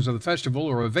portions of the festival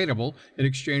are available in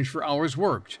exchange for hours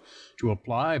worked. To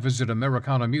apply, visit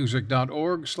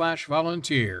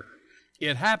americanamusic.org/volunteer.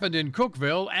 It happened in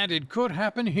Cookeville, and it could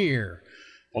happen here.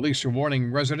 Police are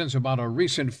warning residents about a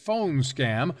recent phone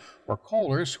scam where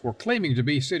callers who are claiming to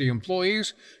be city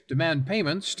employees demand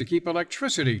payments to keep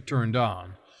electricity turned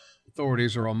on.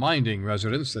 Authorities are reminding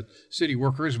residents that city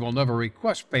workers will never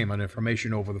request payment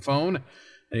information over the phone.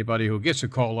 Anybody who gets a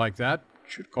call like that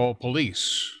should call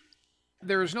police.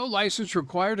 There is no license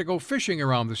required to go fishing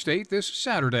around the state this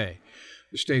Saturday.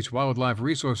 The state's Wildlife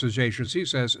Resources Agency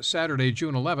says Saturday,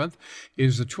 June 11th,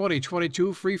 is the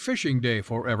 2022 Free Fishing Day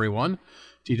for everyone.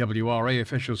 TWRA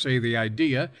officials say the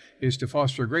idea is to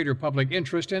foster greater public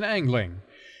interest in angling.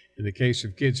 In the case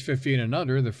of kids 15 and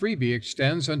under, the freebie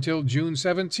extends until June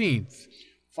 17th.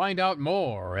 Find out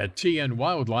more at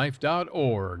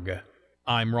tnwildlife.org.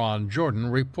 I'm Ron Jordan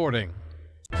reporting.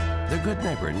 The Good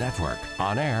Neighbor Network,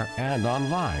 on air and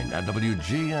online at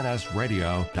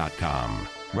WGNSradio.com.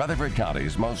 Rutherford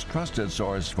County's most trusted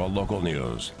source for local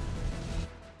news.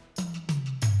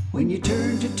 When you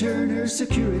turn to Turner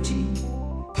Security,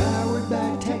 powered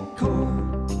by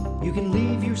TechCore, you can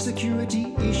leave your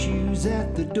security issues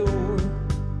at the door.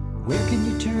 Where can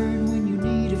you turn when you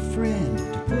need a friend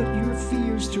to put your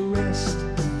fears to rest?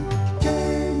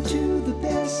 Turn to the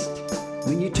best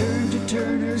when you turn to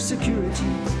Turner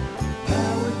Security,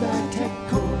 powered by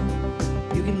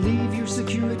TechCore. You can leave your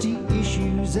security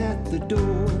issues at the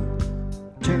door.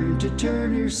 Turn to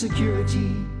Turner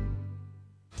Security.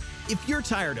 If you're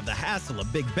tired of the hassle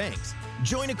of big banks,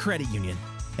 join a credit union.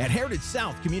 At Heritage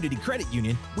South Community Credit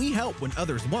Union, we help when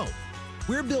others won't.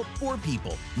 We're built for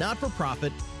people, not for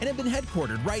profit, and have been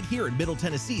headquartered right here in Middle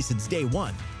Tennessee since day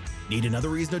one. Need another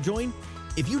reason to join?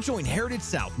 If you join Heritage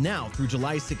South now through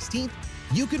July 16th,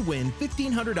 you could win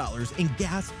 $1,500 in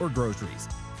gas or groceries.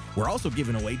 We're also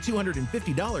giving away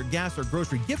 $250 gas or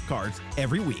grocery gift cards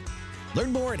every week.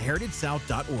 Learn more at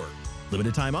heritagesouth.org.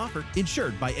 Limited time offer,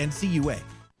 insured by NCUA.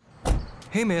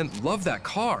 Hey man, love that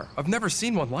car. I've never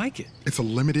seen one like it. It's a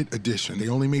limited edition. They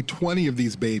only made 20 of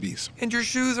these babies. And your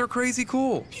shoes are crazy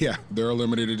cool. Yeah, they're a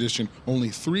limited edition. Only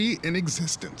 3 in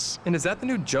existence. And is that the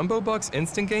new Jumbo Bucks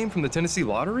instant game from the Tennessee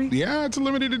Lottery? Yeah, it's a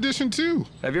limited edition too.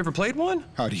 Have you ever played one?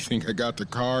 How do you think I got the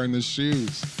car and the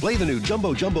shoes? Play the new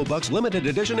Jumbo Bucks limited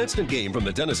edition instant game from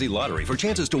the Tennessee Lottery for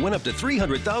chances to win up to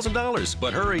 $300,000.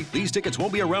 But hurry, these tickets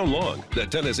won't be around long. The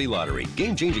Tennessee Lottery.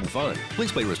 Game-changing fun.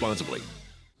 Please play responsibly.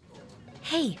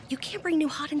 Hey, you can't bring new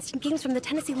hot instant games from the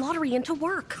Tennessee Lottery into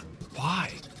work. Why?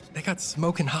 They got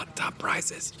smoking hot top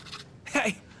prizes.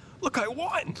 Hey, look, I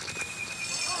won!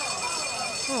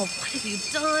 Oh, what have you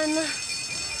done?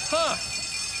 Huh,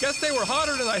 guess they were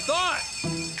hotter than I thought.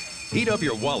 Heat up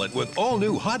your wallet with all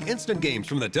new hot instant games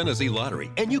from the Tennessee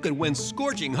Lottery, and you can win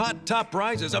scorching hot top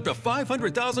prizes up to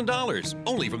 $500,000.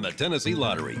 Only from the Tennessee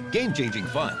Lottery. Game-changing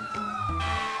fun.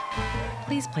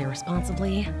 Please play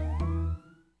responsibly.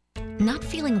 Not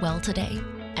feeling well today?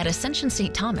 At Ascension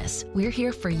St. Thomas, we're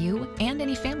here for you and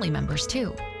any family members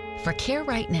too. For care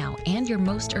right now and your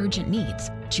most urgent needs,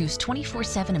 choose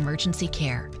 24/7 emergency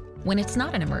care. When it's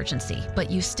not an emergency, but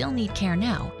you still need care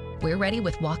now, we're ready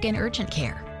with walk-in urgent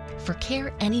care. For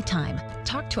care anytime,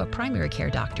 talk to a primary care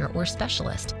doctor or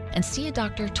specialist and see a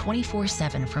doctor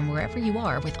 24/7 from wherever you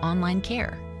are with online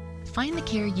care. Find the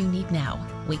care you need now.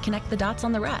 We connect the dots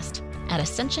on the rest at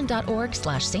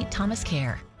ascension.org/St. Thomas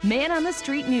Care. Man on the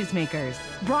Street Newsmakers,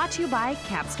 brought to you by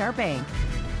Capstar Bank.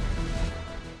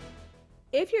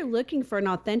 If you're looking for an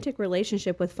authentic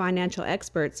relationship with financial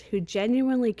experts who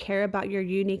genuinely care about your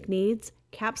unique needs,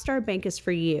 Capstar Bank is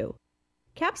for you.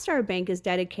 Capstar Bank is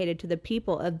dedicated to the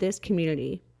people of this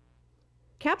community.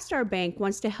 Capstar Bank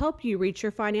wants to help you reach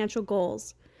your financial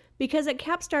goals, because at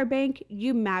Capstar Bank,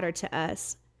 you matter to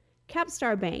us.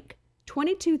 Capstar Bank,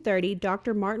 2230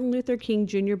 Dr. Martin Luther King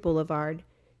Jr. Boulevard,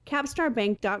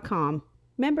 capstarbank.com,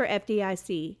 member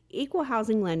FDIC, equal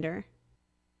housing lender.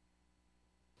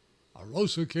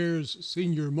 Arosa Care's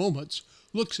Senior Moments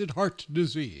looks at heart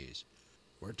disease.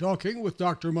 We're talking with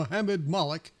Dr. Mohammed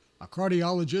Malik, a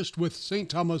cardiologist with St.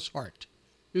 Thomas Heart.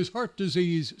 Is heart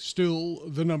disease still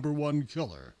the #1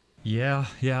 killer? Yeah,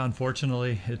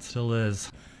 unfortunately, it still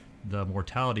is. The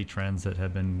mortality trends that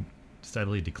have been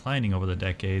steadily declining over the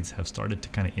decades have started to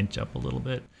kind of inch up a little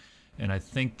bit. And I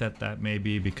think that may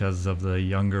be because of the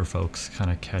younger folks kind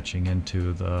of catching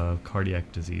into the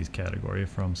cardiac disease category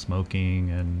from smoking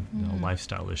and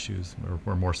lifestyle issues.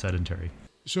 We're more sedentary.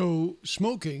 So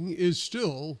smoking is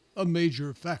still a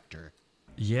major factor.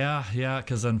 Yeah,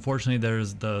 because unfortunately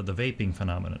there's the vaping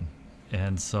phenomenon.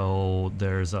 And so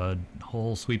there's a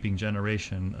whole sweeping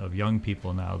generation of young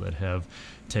people now that have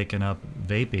taken up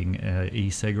vaping,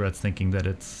 e-cigarettes, thinking that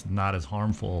it's not as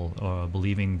harmful,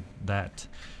 believing that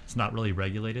it's not really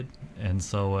regulated. And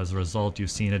so as a result, you've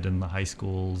seen it in the high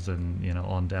schools and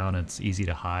on down. It's easy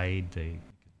to hide.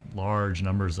 Large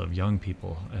numbers of young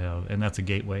people, and that's a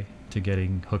gateway to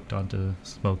getting hooked onto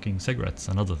smoking cigarettes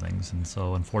and other things. And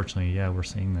so unfortunately, we're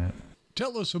seeing that.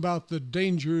 Tell us about the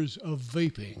dangers of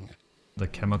vaping. The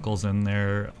chemicals in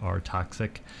there are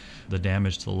toxic. The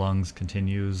damage to the lungs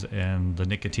continues, and the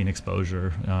nicotine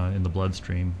exposure in the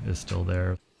bloodstream is still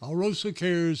there. Arosa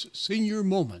Care's Senior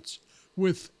Moments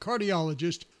with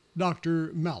cardiologist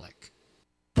Dr. Malik.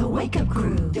 The Wake Up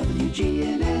Crew,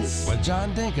 WGNS. With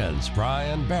John Dinkins,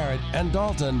 Brian Barrett, and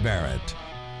Dalton Barrett.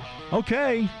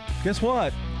 Okay, guess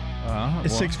what?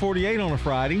 It's 6:48 on a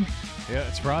Friday. Yeah,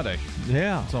 it's Friday.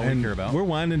 Yeah. That's all we care about. We're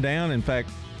winding down. In fact,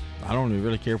 I don't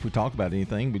really care if we talk about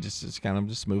anything. We just kind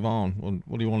of move on.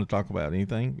 What do you want to talk about?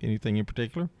 Anything in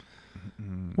particular?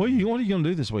 What are you going to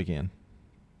do this weekend?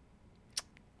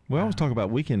 We always talk about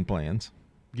weekend plans.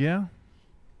 Yeah.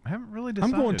 I haven't really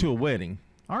decided. I'm going to a wedding.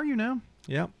 Are you now?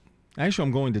 Yep. Actually,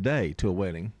 I'm going today to a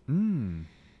wedding.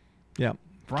 Yep.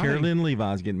 Friday. Carolyn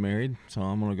Levi's getting married, so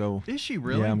I'm going to go. Is she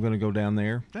really? Yeah, I'm going to go down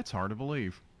there. That's hard to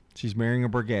believe. She's marrying a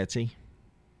Bergazzi.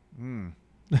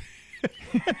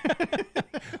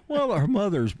 Well,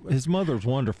 his mother's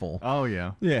wonderful. Oh,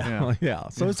 yeah. Yeah.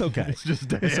 So it's okay. It's just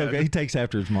dad. It's okay. He takes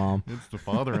after his mom. It's the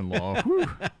father-in-law.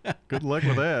 Good luck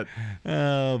with that.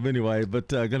 Anyway, but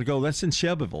going to go. That's in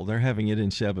Shelbyville. They're having it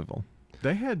in Shelbyville.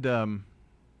 They had...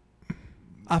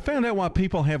 I found out why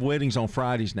people have weddings on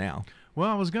Fridays now. Well,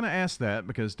 I was going to ask that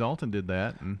because Dalton did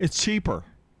that. And... It's cheaper.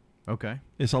 Okay.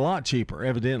 It's a lot cheaper,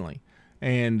 evidently.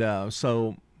 And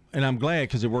and I'm glad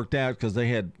because it worked out because they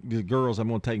had the girls. I'm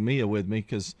going to take Mia with me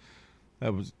because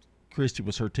Christy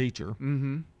was her teacher.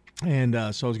 Mm-hmm. And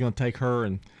so I was going to take her.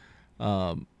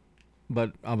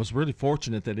 But I was really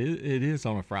fortunate that it is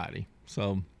on a Friday.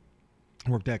 So it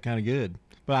worked out kind of good.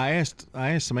 But I asked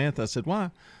Samantha, I said,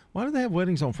 why do they have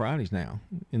weddings on Fridays now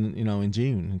in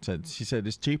June? And she said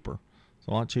it's cheaper. It's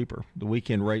a lot cheaper. The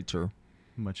weekend rates are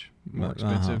much more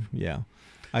expensive. Yeah.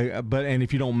 And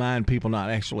if you don't mind people not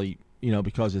actually,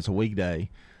 because it's a weekday,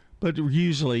 but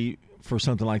usually for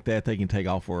something like that, they can take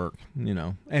off work,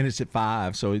 and it's at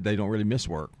 5, so they don't really miss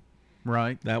work.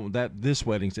 Right. This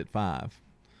wedding's at 5.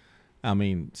 I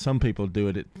mean, some people do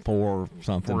it at 4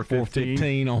 something,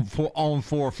 4:15 on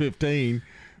 4:15.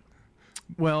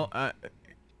 Well,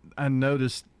 I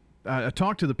noticed. I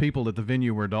talked to the people at the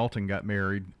venue where Dalton got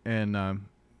married, and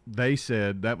they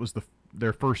said that was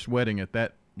their first wedding at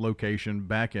that location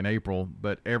back in April.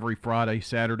 But every Friday,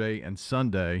 Saturday, and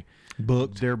Sunday,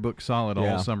 they're booked solid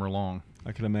all summer long.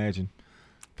 I can imagine.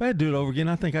 If I had to do it over again,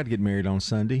 I think I'd get married on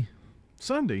Sunday.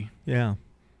 Sunday? Yeah.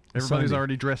 Everybody's Sunday.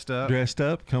 already dressed up. Dressed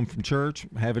up, come from church,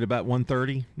 have it about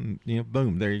 1:30,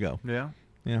 boom, there you go. Yeah.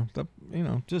 Yeah.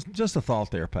 Just a thought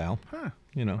there, pal. Huh.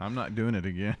 You know. I'm not doing it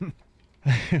again.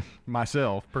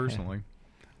 Myself, personally.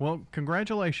 Well,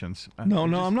 congratulations. No,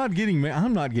 I'm not getting married.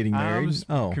 I'm not getting married.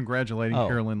 I was congratulating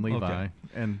Carolyn Levi, okay.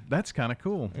 And that's kind of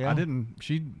cool. Yeah. It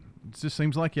just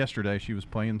seems like yesterday she was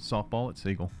playing softball at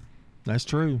Siegel. That's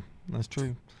true.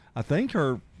 I think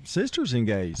her sister's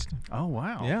engaged. Oh,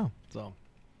 wow. Yeah. So,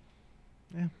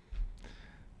 yeah.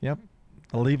 Yep.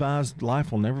 Levi's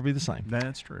life will never be the same.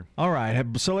 That's true. All right.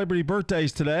 Have celebrity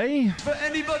birthdays today. For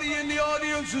anybody in the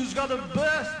audience who's got a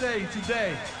birthday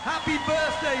today, happy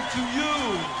birthday to you.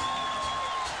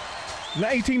 In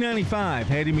 1895,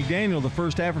 Hattie McDaniel, the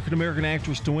first African-American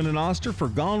actress to win an Oscar for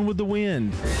Gone with the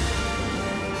Wind.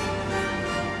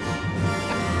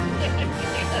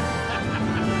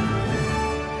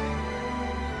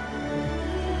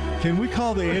 Can we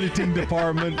call the editing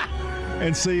department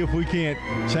and see if we can't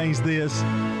change this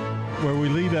where we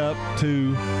lead up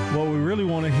to what we really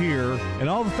want to hear and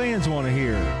all the fans want to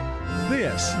hear?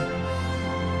 This.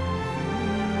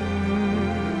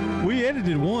 We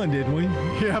edited one, didn't we?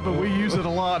 Yeah, but we use it a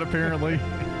lot, apparently.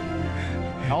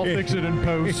 I'll fix it in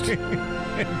post.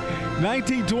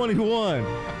 1921,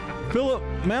 Philip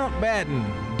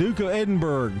Mountbatten, Duke of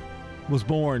Edinburgh, was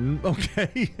born.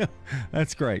 Okay,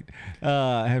 that's great.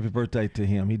 Happy birthday to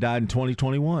him. He died in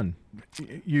 2021.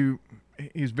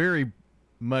 He's very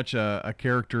much a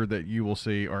character that you will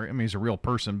see, or I mean, he's a real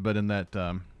person, but in that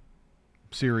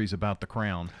series about the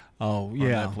Crown. Oh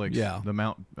yeah, on Netflix, yeah. The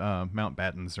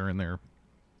Mountbattens are in there.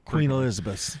 Queen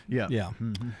Elizabeth. Yeah.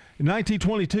 Mm-hmm. In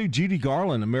 1922, Judy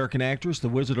Garland, American actress, The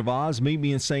Wizard of Oz, Meet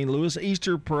Me in St. Louis,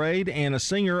 Easter Parade, and a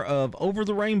singer of Over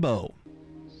the Rainbow.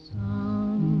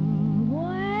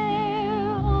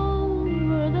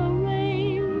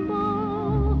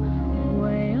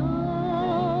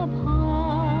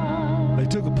 They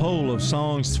took a poll of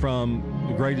songs from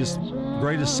the greatest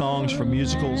songs from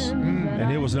musicals,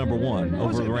 and it was number one,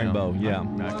 Over the Rainbow. Yeah,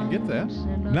 I can get that.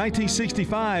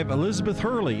 1965, Elizabeth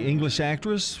Hurley, English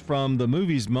actress from the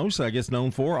movies most, I guess,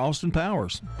 known for, Austin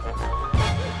Powers.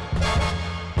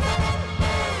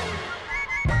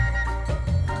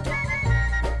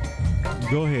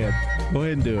 Go ahead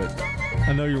and do it.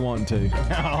 I know you're wanting to.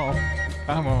 No,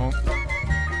 I won't.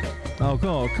 Oh,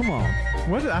 come on.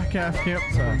 What? I can't.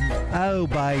 Oh,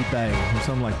 baby, or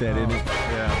something like that, isn't it?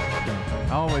 Yeah.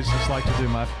 I always just like to do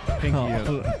my pinky at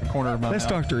the corner of my That's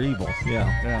mouth. Dr. Evil.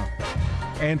 Yeah.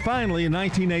 And finally, in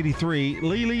 1983,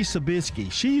 Lily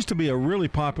Sobieski. She used to be a really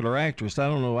popular actress. I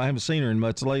don't know. I haven't seen her in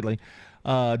much lately.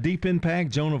 Deep Impact,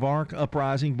 Joan of Arc,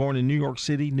 Uprising, born in New York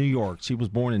City, New York. She was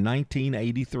born in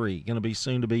 1983. Going to be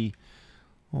soon to be,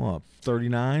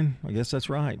 39? I guess that's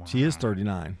right. Wow. She is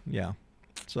 39. Yeah.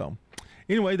 So,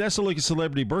 anyway, that's a look at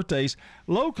celebrity birthdays.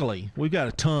 Locally, we've got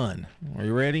a ton. Are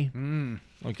you ready?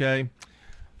 Okay.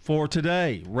 For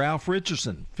today, Ralph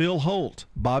Richardson, Phil Holt,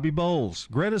 Bobby Bowles,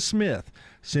 Greta Smith,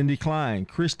 Cindy Klein,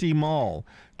 Christy Mall,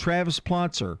 Travis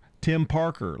Plotzer, Tim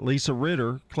Parker, Lisa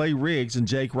Ritter, Clay Riggs, and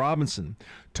Jake Robinson.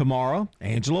 Tomorrow,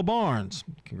 Angela Barnes.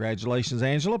 Congratulations,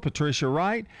 Angela. Patricia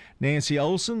Wright, Nancy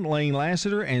Olson, Lane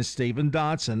Lassiter, and Stephen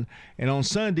Dodson. And on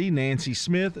Sunday, Nancy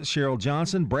Smith, Cheryl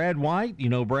Johnson, Brad White, you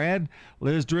know Brad,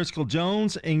 Liz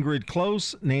Driscoll-Jones, Ingrid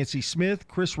Close, Nancy Smith,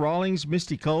 Chris Rawlings,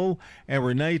 Misty Cole, and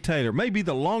Renee Taylor. Maybe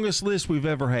the longest list we've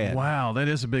ever had. Wow, that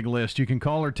is a big list. You can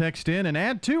call or text in and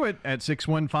add to it at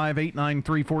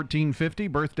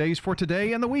 615-893-1450. Birthdays for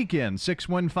today and the weekend,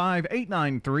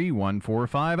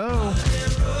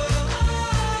 615-893-1450.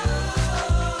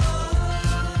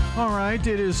 All right,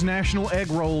 it is National Egg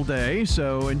Roll Day,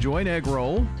 so enjoy an egg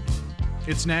roll.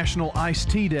 It's National Iced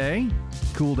Tea Day.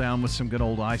 Cool down with some good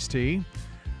old iced tea.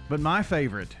 But my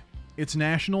favorite, it's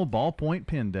National Ballpoint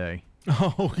Pen Day.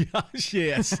 Oh, gosh,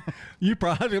 yes.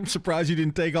 I'm surprised you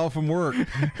didn't take off from work.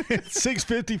 It's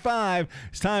 6:55.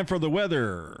 It's time for the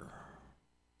weather.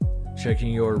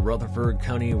 Checking your Rutherford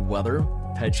County weather.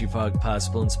 Patchy fog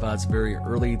possible in spots very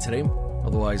early today.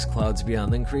 Otherwise, clouds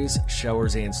beyond the increase.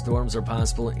 Showers and storms are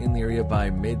possible in the area by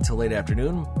mid to late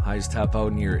afternoon. Highs top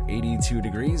out near 82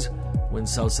 degrees.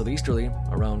 Winds south-southeasterly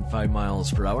around 5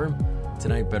 miles per hour.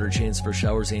 Tonight, better chance for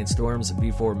showers and storms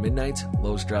before midnight.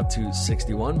 Lows drop to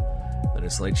 61. Then a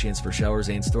slight chance for showers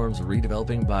and storms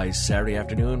redeveloping by Saturday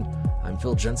afternoon. I'm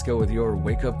Phil Jensko with your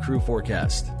Wake Up Crew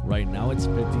forecast. Right now, it's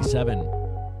 57.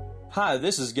 Hi,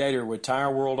 this is Gator with Tire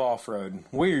World Off-Road.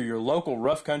 We are your local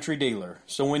rough country dealer.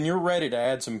 So when you're ready to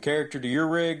add some character to your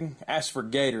rig, ask for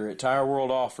Gator at Tire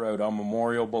World Off-Road on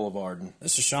Memorial Boulevard.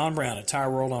 This is Sean Brown at Tire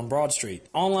World on Broad Street.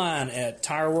 Online at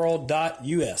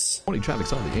tireworld.us.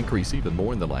 Traffic's on the increase even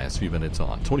more in the last few minutes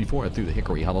on 24 through the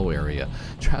Hickory Hollow area.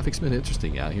 Traffic's been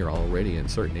interesting out here already in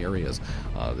certain areas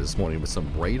this morning with some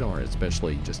radar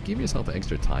especially. Just give yourself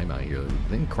extra time out here. They've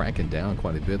been cracking down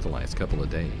quite a bit the last couple of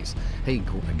days. Hey,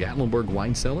 Gatlin Gatlinburg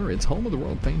Wine Cellar. It's home of the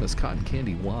world-famous cotton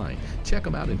candy wine. Check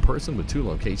them out in person with 2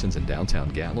 locations in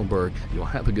downtown Gatlinburg. You'll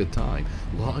have a good time.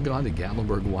 Log on to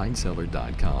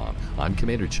GatlinburgWineCellar.com. I'm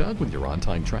Commander Chuck with your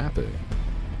on-time traffic.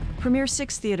 Premier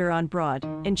 6 Theater on Broad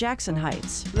in Jackson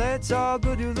Heights. Let's all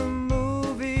go to the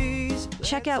movies.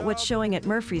 Check out what's showing at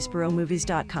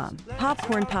MurfreesboroMovies.com.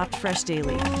 Popcorn popped fresh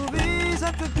daily. Movies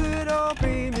like a good old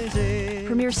famous day.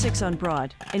 Premier 6 on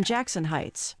Broad in Jackson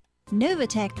Heights.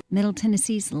 Novatech, Middle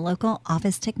Tennessee's local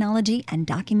office technology and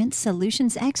document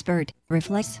solutions expert,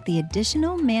 reflects the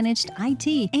additional managed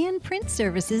IT and print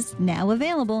services now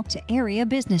available to area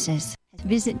businesses.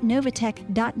 Visit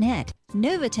Novatech.net.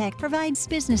 Novatech provides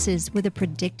businesses with a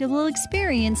predictable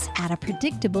experience at a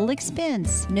predictable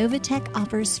expense. Novatech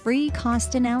offers free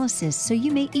cost analysis so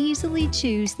you may easily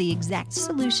choose the exact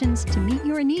solutions to meet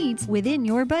your needs within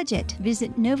your budget.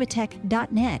 Visit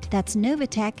Novatech.net. That's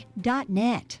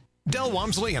Novatech.net. Del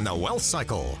Walmsley and the Wealth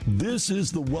Cycle. This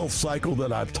is the wealth cycle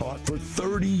that I've taught for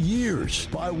 30 years.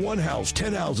 Buy one house,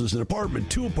 10 houses, an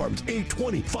apartment, 2 apartments, 8,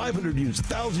 20, 500 units,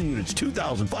 1,000 units,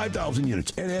 2,000, 5,000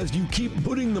 units. And as you keep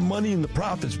putting the money and the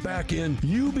profits back in,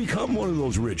 you become one of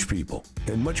those rich people.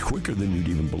 And much quicker than you'd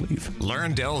even believe.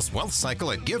 Learn Del's Wealth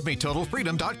Cycle at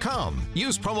GiveMeTotalFreedom.com.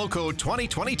 Use promo code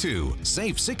 2022.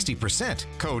 Save 60%.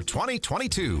 Code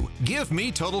 2022.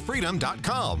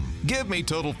 GiveMeTotalFreedom.com.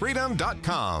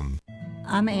 GiveMeTotalFreedom.com.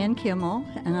 I'm Ann Kimmel,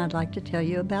 and I'd like to tell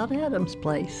you about Adam's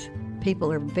Place.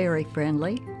 People are very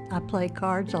friendly. I play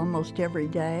cards almost every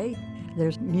day.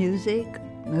 There's music,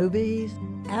 movies.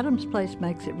 Adam's Place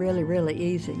makes it really, really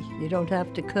easy. You don't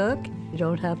have to cook. You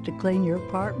don't have to clean your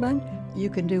apartment. You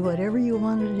can do whatever you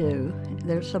want to do.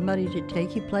 There's somebody to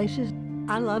take you places.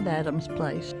 I love Adam's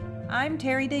Place. I'm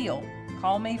Terry Deal.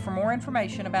 Call me for more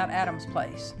information about Adam's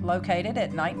Place, located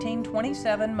at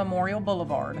 1927 Memorial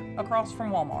Boulevard, across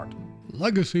from Walmart.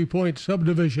 Legacy Point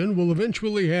subdivision will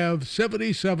eventually have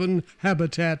 77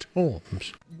 Habitat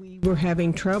homes. We were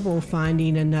having trouble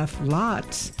finding enough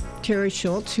lots. Terry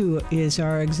Schultz, who is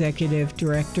our executive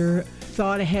director,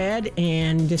 thought ahead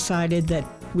and decided that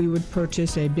we would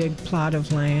purchase a big plot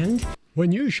of land.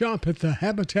 When you shop at the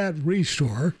Habitat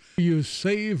Restore, you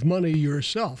save money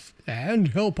yourself and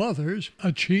help others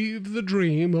achieve the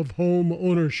dream of home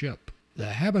ownership.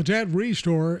 The Habitat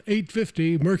Restore,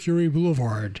 850 Mercury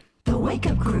Boulevard. The Wake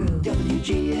Up Crew,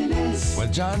 WGNS.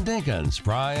 With John Dinkins,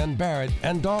 Brian Barrett,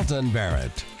 and Dalton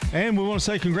Barrett. And we want to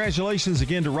say congratulations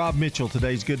again to Rob Mitchell,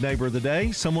 today's Good Neighbor of the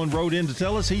Day. Someone wrote in to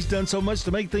tell us he's done so much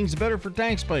to make things better for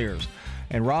taxpayers.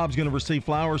 And Rob's going to receive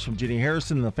flowers from Jenny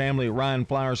Harrison and the family at Ryan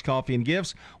Flowers Coffee and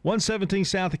Gifts, 117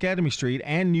 South Academy Street,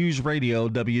 and News Radio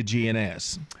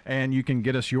WGNS. And you can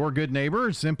get us your good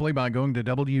neighbor simply by going to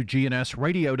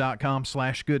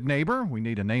WGNSradio.com/goodneighbor. We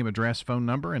need a name, address, phone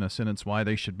number, and a sentence why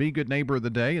they should be Good Neighbor of the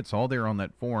Day. It's all there on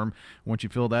that form. Once you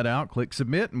fill that out, click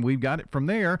Submit, and we've got it from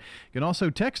there. You can also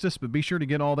text us, but be sure to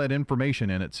get all that information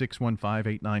in at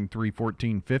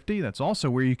 615-893-1450. That's also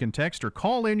where you can text or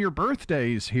call in your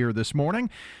birthdays here this morning.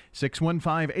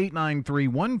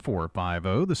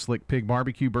 615-893-1450. The Slick Pig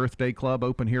Barbecue Birthday Club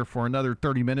open here for another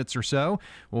 30 minutes or so.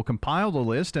 We'll compile the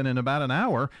list, and in about an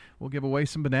hour, we'll give away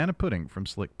some banana pudding from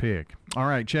Slick Pig. All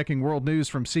right, checking world news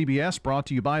from CBS, brought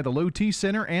to you by the Low T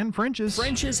Center and French's.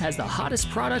 French's has the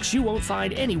hottest products you won't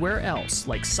find anywhere else,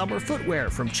 like summer footwear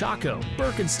from Chaco,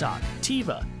 Birkenstock,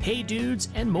 Teva, Hey Dudes,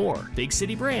 and more. Big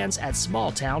city brands at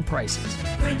small town prices.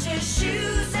 French's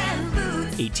shoes and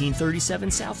boots.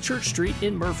 1837 South Church Street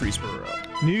in Murfreesboro.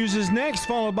 News is next,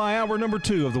 followed by hour number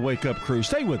 2 of the Wake Up Crew.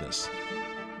 Stay with us.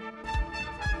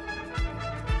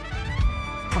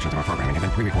 Portions of our programming have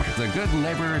been pre-recorded. The Good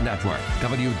Neighbor Network,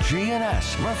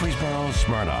 WGNS, Murfreesboro,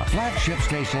 Smyrna, flagship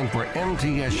station for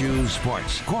MTSU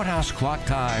Sports. Courthouse clock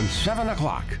time, 7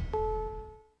 o'clock.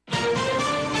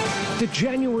 The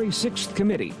January 6th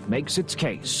committee makes its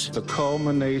case. The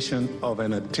culmination of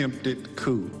an attempted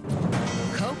coup.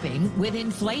 Coping with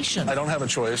inflation. I don't have a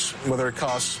choice whether it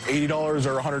costs $80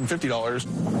 or $150.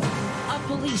 A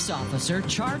police officer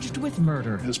charged with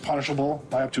murder. Is punishable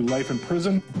by up to life in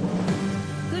prison.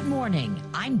 Good morning.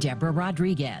 I'm Deborah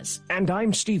Rodriguez. And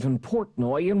I'm Stephen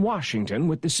Portnoy in Washington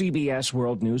with the CBS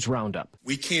World News Roundup.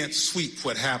 We can't sweep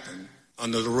what happened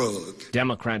under the rug.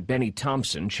 Democrat Benny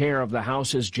Thompson, chair of the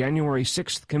House's January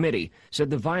 6th committee,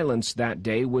 said the violence that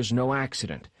day was no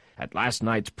accident. At last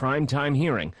night's primetime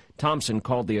hearing, Thompson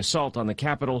called the assault on the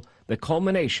Capitol the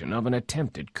culmination of an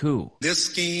attempted coup. This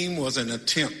scheme was an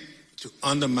attempt to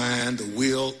undermine the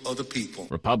will of the people.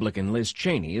 Republican Liz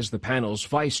Cheney is the panel's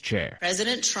vice chair.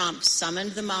 President Trump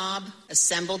summoned the mob,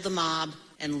 assembled the mob,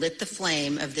 and lit the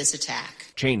flame of this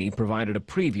attack. Cheney provided a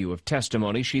preview of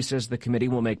testimony she says the committee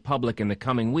will make public in the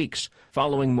coming weeks,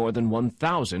 following more than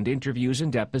 1,000 interviews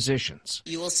and depositions.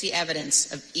 You will see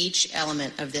evidence of each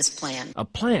element of this plan. A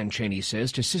plan, Cheney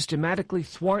says, to systematically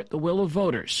thwart the will of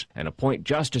voters and appoint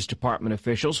Justice Department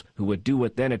officials who would do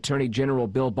what then Attorney General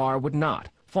Bill Barr would not: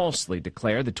 falsely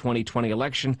declare the 2020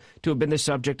 election to have been the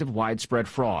subject of widespread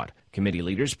fraud. Committee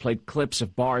leaders played clips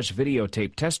of Barr's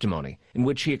videotaped testimony in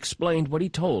which he explained what he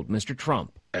told Mr.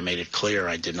 Trump. I made it clear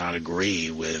I did not agree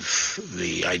with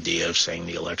the idea of saying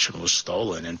the election was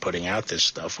stolen and putting out this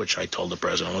stuff, which I told the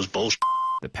president was bullshit.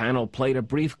 The panel played a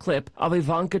brief clip of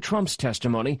Ivanka Trump's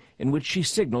testimony in which she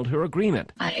signaled her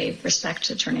agreement. I respect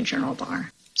Attorney General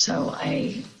Barr, so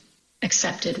I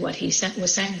accepted what he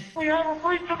was saying. We have a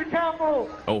breach of the Capitol!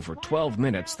 Over 12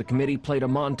 minutes, the committee played a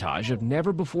montage of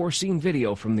never-before-seen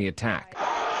video from the attack,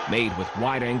 made with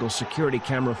wide-angle security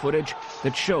camera footage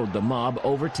that showed the mob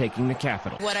overtaking the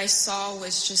Capitol. What I saw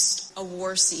was just a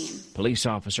war scene. Police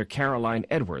officer Caroline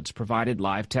Edwards provided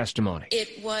live testimony.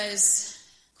 It was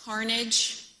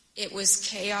carnage. It was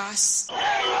chaos.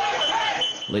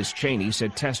 Liz Cheney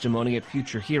said testimony at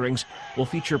future hearings will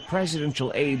feature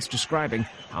presidential aides describing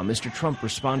how Mr. Trump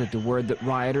responded to word that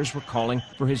rioters were calling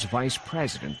for his vice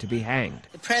president to be hanged.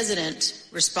 The president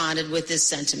responded with this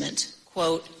sentiment,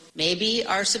 quote, "Maybe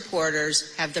our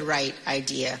supporters have the right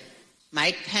idea.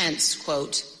 Mike Pence,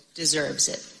 quote, deserves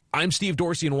it." I'm Steve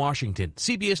Dorsey in Washington.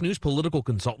 CBS News political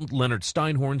consultant Leonard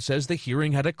Steinhorn says the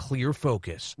hearing had a clear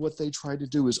focus. What they tried to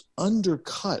do is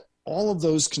undercut all of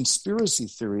those conspiracy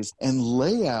theories and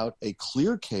lay out a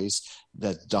clear case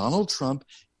that Donald Trump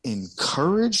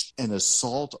encouraged an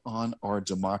assault on our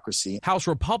democracy. House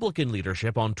Republican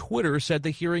leadership on Twitter said the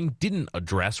hearing didn't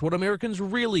address what Americans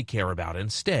really care about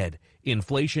instead: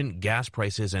 inflation, gas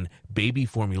prices, and baby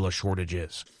formula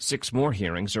shortages. 6 more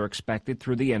hearings are expected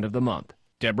through the end of the month.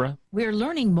 Deborah? We're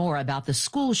learning more about the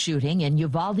school shooting in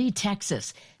Uvalde,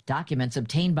 Texas. Documents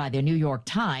obtained by the New York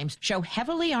Times show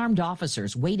heavily armed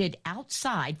officers waited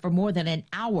outside for more than an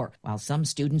hour while some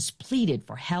students pleaded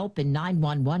for help in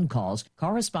 911 calls.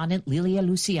 Correspondent Lilia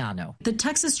Luciano. The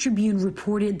Texas Tribune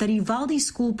reported that Uvalde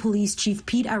School Police Chief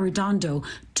Pete Arredondo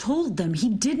told them he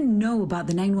didn't know about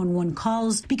the 911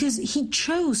 calls because he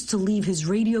chose to leave his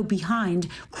radio behind,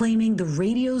 claiming the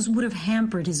radios would have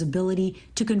hampered his ability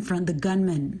to confront the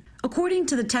gunman. According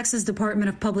to the Texas Department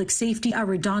of Public Safety,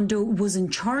 Arredondo was in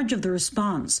charge of the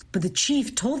response, but the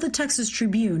chief told the Texas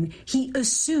Tribune he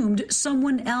assumed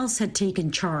someone else had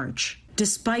taken charge.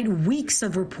 Despite weeks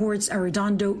of reports,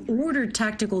 Arredondo ordered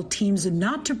tactical teams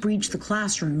not to breach the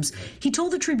classrooms. He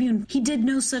told the Tribune he did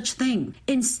no such thing.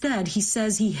 Instead, he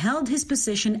says he held his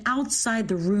position outside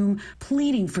the room,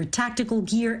 pleading for tactical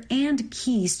gear and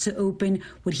keys to open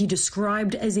what he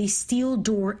described as a steel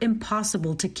door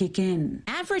impossible to kick in.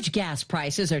 Average gas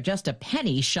prices are just a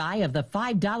penny shy of the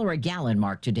 $5 a gallon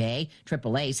mark today.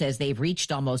 AAA says they've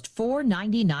reached almost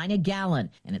 $4.99 a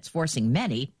gallon, and it's forcing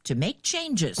many to make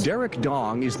changes. Derek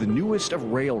Dong is the newest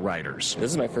of rail riders.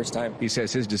 This is my first time. He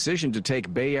says his decision to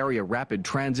take Bay Area Rapid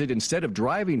Transit instead of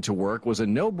driving to work was a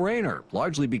no-brainer,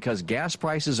 largely because gas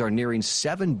prices are nearing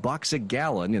 $7 a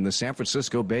gallon in the San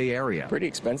Francisco Bay Area. Pretty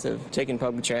expensive. Taking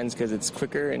public trans because it's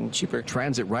quicker and cheaper.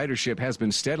 Transit ridership has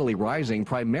been steadily rising,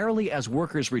 primarily as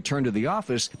workers return to the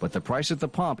office, but the price at the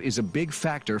pump is a big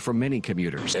factor for many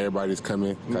commuters. Everybody's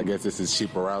coming. I guess this is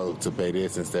cheaper route to pay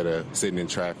this instead of sitting in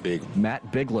traffic.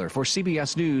 Matt Bigler for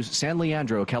CBS News, San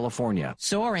Leandro, California.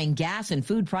 Soaring gas and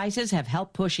food prices have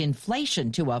helped push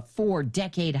inflation to a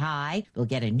 4-decade high. We'll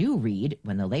get a new read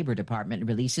when the Labor Department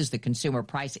releases the Consumer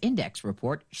Price Index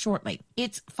report shortly.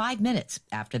 It's 5 minutes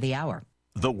after the hour.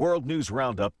 The World News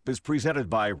Roundup is presented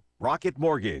by Rocket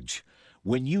Mortgage.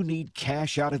 When you need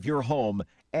cash out of your home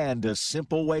and a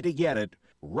simple way to get it,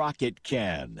 Rocket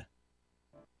can.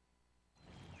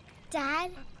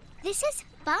 Dad, this is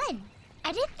fun.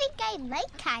 I didn't think I'd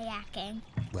like kayaking.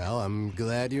 Well, I'm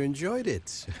glad you enjoyed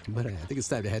it, but I think it's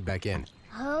time to head back in.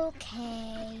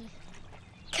 Okay.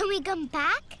 Can we come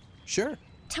back? Sure.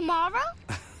 Tomorrow?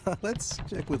 Let's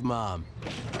check with Mom.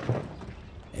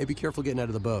 Hey, be careful getting out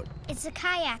of the boat. It's a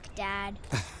kayak, Dad.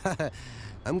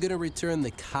 I'm gonna return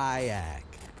the kayak.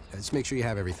 Just make sure you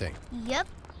have everything. Yep.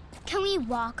 Can we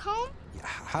walk home?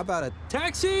 How about a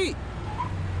taxi?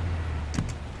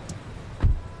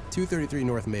 233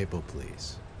 North Maple,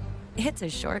 please. It's a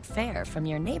short fare from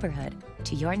your neighborhood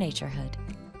to your naturehood.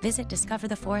 Visit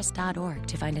discovertheforest.org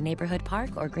to find a neighborhood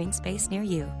park or green space near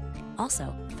you.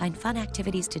 Also, find fun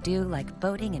activities to do like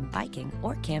boating and biking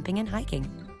or camping and hiking,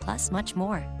 plus much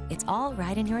more. It's all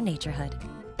right in your naturehood.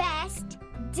 Best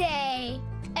day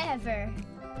ever.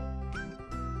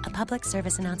 A public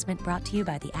service announcement brought to you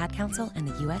by the Ad Council and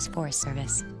the U.S. Forest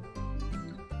Service.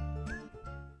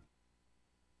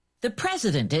 The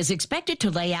president is expected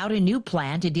to lay out a new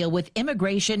plan to deal with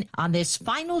immigration on this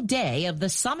final day of the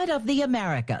Summit of the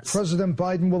Americas. President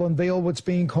Biden will unveil what's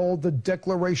being called the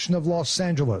Declaration of Los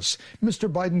Angeles. Mr.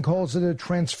 Biden calls it a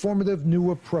transformative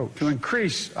new approach. To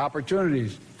increase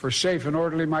opportunities for safe and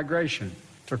orderly migration,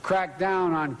 to crack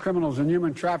down on criminals and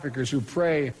human traffickers who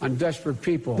prey on desperate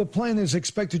people. The plan is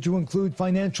expected to include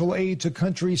financial aid to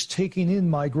countries taking in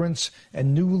migrants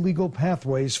and new legal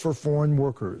pathways for foreign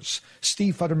workers.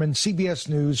 Steve Futterman, CBS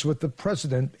News, with the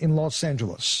president in Los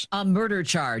Angeles. A murder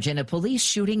charge in a police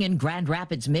shooting in Grand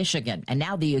Rapids, Michigan, and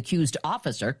now the accused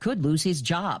officer could lose his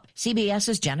job.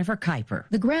 CBS's Jennifer Kuiper.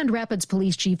 The Grand Rapids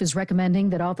police chief is recommending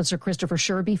that Officer Christopher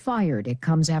Schur be fired. It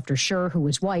comes after Schur, who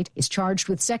is white, is charged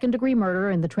with second-degree murder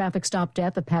in the traffic stop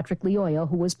death of Patrick Lioya,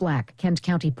 who was black. Kent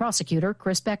County prosecutor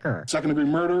Chris Becker. Second-degree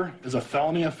murder is a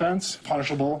felony offense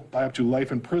punishable by up to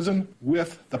life in prison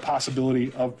with the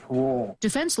possibility of parole.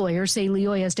 Defense lawyers say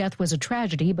Lioya's death was a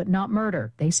tragedy but not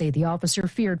murder. They say the officer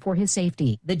feared for his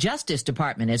safety. The Justice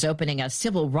Department is opening a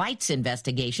civil rights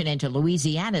investigation into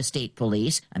Louisiana State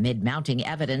Police. Amid mounting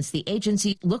evidence, the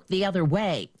agency looked the other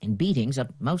way in beatings of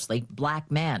mostly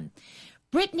black men.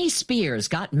 Britney Spears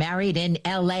got married in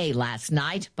L.A. last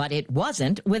night, but it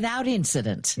wasn't without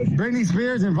incident. Britney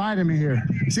Spears invited me here.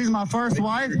 She's my first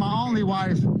wife, my only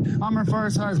wife. I'm her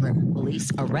first husband.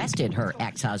 Police arrested her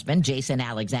ex-husband, Jason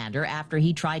Alexander, after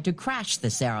he tried to crash the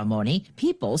ceremony.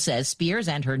 People says Spears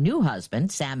and her new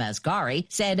husband, Sam Asghari,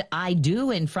 said "I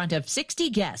do" in front of 60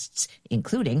 guests,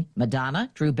 including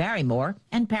Madonna, Drew Barrymore,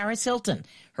 and Paris Hilton.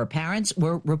 Her parents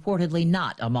were reportedly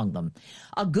not among them.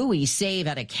 A gooey save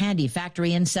at a candy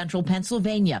factory in central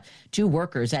Pennsylvania. 2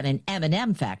 workers at an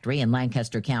M&M factory in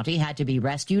Lancaster County had to be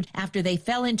rescued after they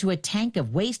fell into a tank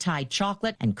of waist-high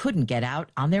chocolate and couldn't get out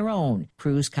on their own.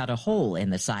 Crews cut a hole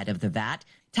in the side of the vat.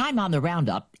 Time on the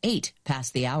roundup, 8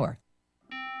 past the hour.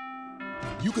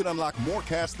 You could unlock more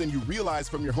cash than you realize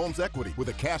from your home's equity with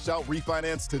a cash-out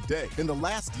refinance today. In the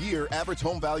last year, average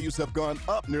home values have gone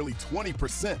up nearly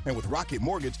 20%. And with Rocket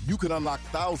Mortgage, you could unlock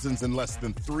thousands in less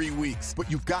than 3 weeks. But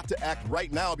you've got to act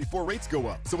right now before rates go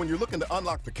up. So when you're looking to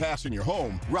unlock the cash in your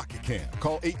home, Rocket can.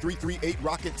 Call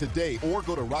 833-8-ROCKET today or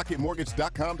go to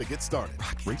rocketmortgage.com to get started.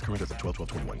 Rates current as of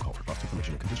 12/12/21. Call for cost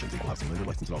information and conditions. Equal housing lender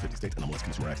licensed in all 50 states.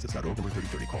 NMLSconsumeraccess.org. Number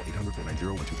 3030. Call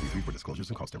 800-490-1233 for disclosures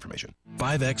and cost information.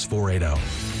 5X480.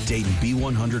 Dayton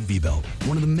B100 V-Belt,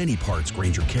 one of the many parts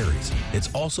Grainger carries.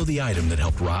 It's also the item that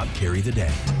helped Rob carry the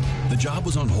day. The job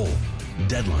was on hold,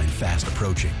 deadline fast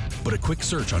approaching, but a quick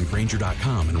search on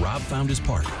Grainger.com and Rob found his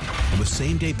part. And with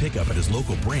same-day pickup at his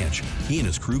local branch, he and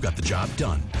his crew got the job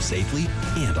done, safely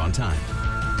and on time.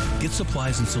 Get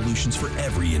supplies and solutions for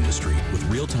every industry with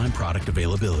real-time product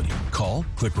availability. Call,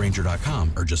 click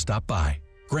Grainger.com, or just stop by.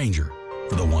 Grainger,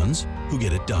 for the ones who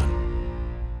get it done.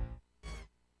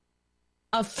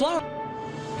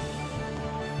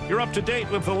 You're up to date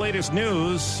with the latest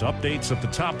news, updates at the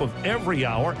top of every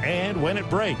hour and when it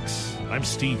breaks. I'm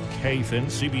Steve Kathan,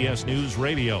 CBS News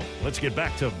Radio. Let's get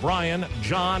back to Brian,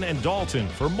 John, and Dalton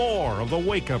for more of the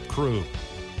Wake Up Crew.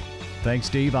 Thanks,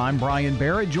 Steve. I'm Brian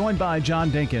Barrett, joined by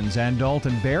John Dinkins and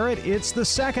Dalton Barrett. It's the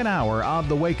second hour of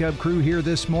the Wake Up Crew here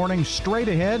this morning. Straight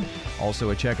ahead, also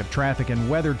a check of traffic and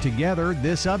weather together.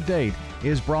 This update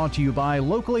is brought to you by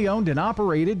locally owned and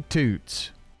operated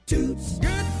Toots. Toots,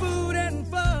 good food and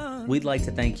fun. We'd like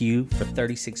to thank you for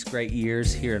 36 great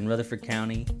years here in Rutherford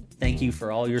County. Thank you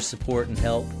for all your support and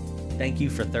help. Thank you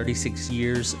for 36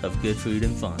 years of good food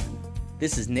and fun.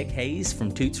 This is Nick Hayes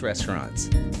from Toots Restaurants.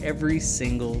 Every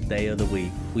single day of the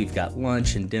week, we've got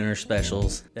lunch and dinner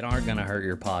specials that aren't going to hurt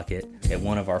your pocket at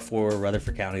one of our 4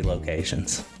 Rutherford County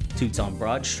locations. Toots on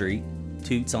Broad Street,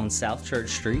 Toots on South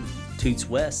Church Street, Toots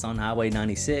West on Highway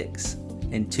 96,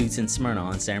 and Toots in Smyrna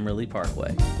on Sam Ridley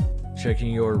Parkway.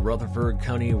 Checking your Rutherford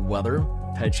County weather.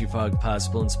 Patchy fog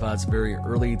possible in spots very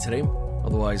early today.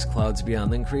 Otherwise, clouds be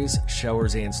on the increase.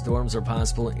 Showers and storms are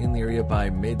possible in the area by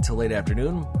mid to late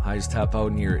afternoon. Highs top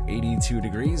out near 82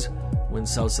 degrees.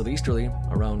 Winds south-southeasterly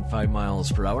around 5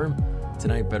 miles per hour.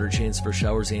 Tonight, better chance for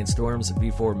showers and storms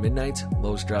before midnight.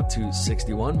 Lows drop to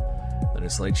 61. Then a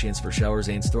slight chance for showers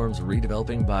and storms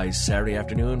redeveloping by Saturday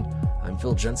afternoon. I'm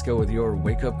Phil Jensko with your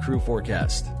Wake Up Crew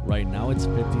forecast. Right now it's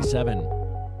 57.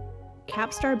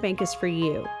 Capstar Bank is for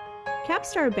you.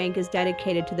 Capstar Bank is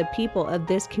dedicated to the people of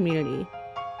this community.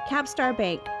 Capstar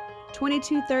Bank,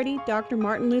 2230 Dr.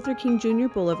 Martin Luther King Jr.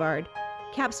 Boulevard,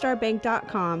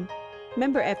 capstarbank.com.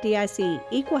 Member FDIC,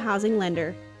 Equal Housing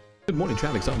Lender. Good morning.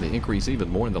 Traffic's on the increase even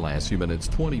more in the last few minutes.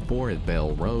 24 at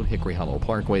Bell Road, Hickory Hollow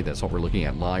Parkway. That's what we're looking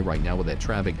at live right now with that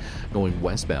traffic going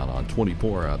westbound on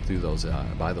 24 up through those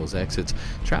by those exits.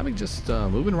 Traffic just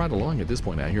moving right along at this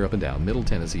point out here up and down Middle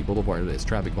Tennessee Boulevard as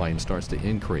traffic volume starts to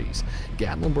increase.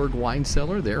 Gatlinburg Wine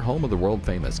Cellar, they're home of the world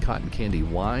famous cotton candy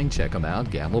wine. Check them out,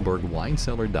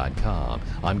 GatlinburgWineCellar.com.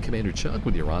 I'm Commander Chuck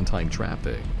with your on-time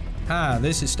traffic. Hi,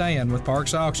 this is Stan with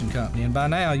Parks Auction Company, and by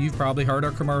now you've probably heard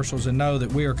our commercials and know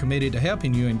that we are committed to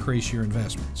helping you increase your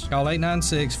investments. Call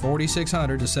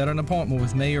 896-4600 to set an appointment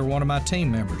with me or one of my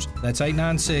team members. That's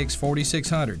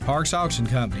 896-4600. Parks Auction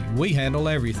Company. We handle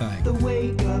everything. The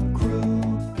Wake Up Crew,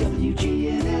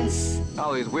 WGNS.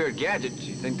 All these weird gadgets,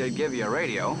 you think they'd give you a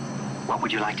radio. What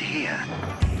would you like to hear?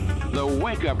 The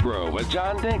Wake Up Crew with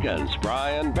John Dinkins,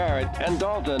 Brian Barrett, and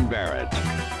Dalton Barrett.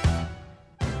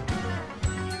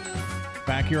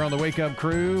 Back here on the Wake Up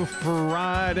Crew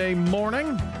Friday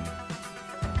morning.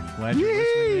 Glad you're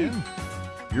listening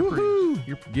in.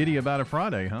 You're giddy about a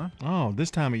Friday, huh? Oh, this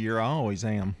time of year I always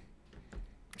am.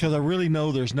 Because I really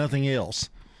know there's nothing else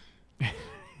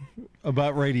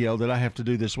about radio that I have to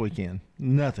do this weekend.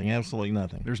 Nothing, absolutely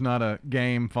nothing. There's not a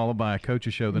game followed by a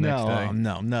coach's show the next day?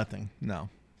 No, nothing, no.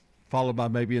 Followed by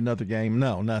maybe another game.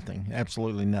 No, nothing,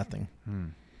 absolutely nothing.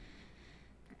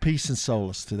 Peace and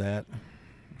solace to that.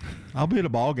 I'll be at a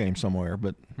ball game somewhere,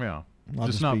 but yeah, I'll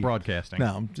just not broadcasting.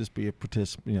 No, just be a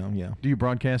participant. Yeah. Do you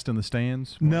broadcast in the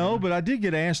stands? No, but I did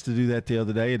get asked to do that the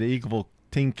other day at the Eagleville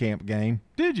team camp game.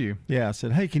 Did you? Yeah, I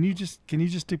said, "Hey, can you just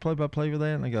do play-by-play with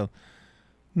that?" And I go,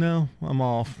 "No, I'm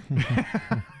off."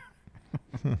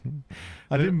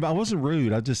 I wasn't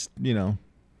rude. I just, They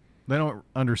don't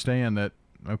understand that.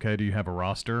 Okay, do you have a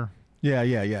roster? Yeah.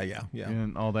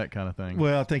 And all that kind of thing.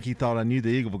 Well, I think he thought I knew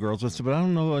the Eagleville girls, but I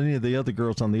don't know any of the other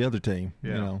girls on the other team.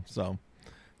 Yeah. So,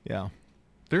 yeah.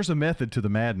 There's a method to the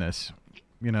madness,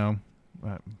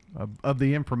 of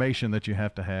the information that you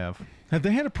have to have. Have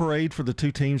they had a parade for the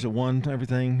two teams that won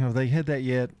everything? Have they had that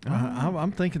yet?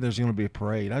 I'm thinking there's going to be a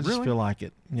parade. I just feel like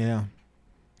it. Yeah.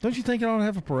 Don't you think it ought to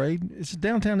have a parade? It's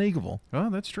downtown Eagleville.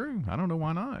 Oh, that's true. I don't know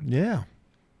why not. Yeah.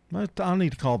 I'll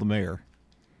need to call the mayor.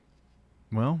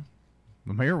 Well,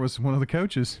 the mayor was one of the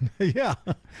coaches. Yeah.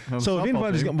 So if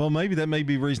anybody's going, maybe that may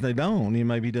be the reason they don't.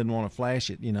 Maybe he doesn't want to flash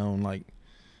it, and like,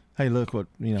 hey, look what,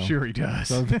 Sure he does.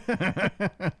 So,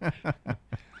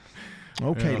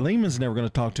 okay, Lehman's never going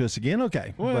to talk to us again.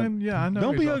 Okay. Well, yeah, I know.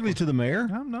 Don't be ugly to the mayor.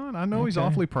 I'm not. I know he's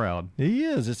awfully proud. He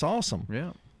is. It's awesome.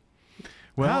 Yeah.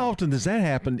 Well, how often does that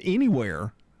happen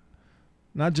anywhere?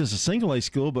 Not just a single A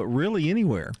school, but really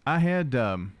anywhere. I had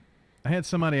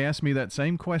somebody ask me that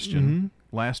same question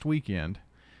last weekend,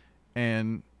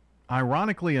 and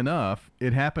ironically enough,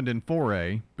 it happened in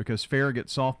 4A because Farragut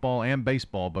softball and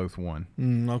baseball both won.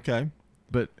 Okay.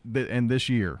 And this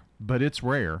year, but it's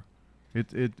rare.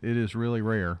 It is really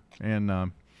rare, and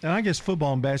I guess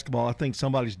football and basketball. I think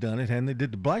somebody's done it, haven't they?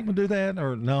 Did the Blackman do that,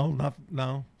 or no?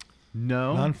 No,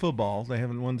 not in football. They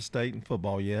haven't won the state in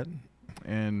football yet,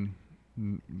 and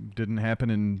didn't happen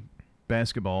in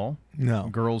basketball. No,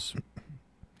 girls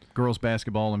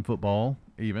basketball and football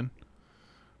even.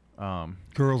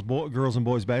 Girls and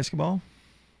boys basketball.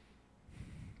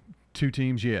 Two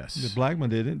teams, yes. The Blackman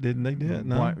did it, didn't they? Do it?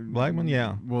 No, Blackman,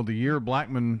 yeah. Well, the year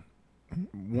Blackman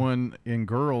won in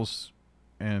girls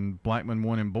and Blackman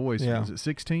won in boys, was it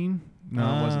 16? No,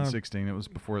 it wasn't 16. It was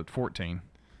before 14,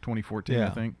 2014, I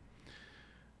think,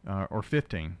 or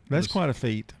 15. That's quite a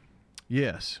feat.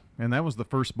 Yes, and that was the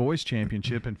first boys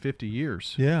championship in 50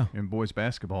 years. Yeah, in boys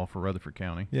basketball for Rutherford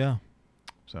County. Yeah,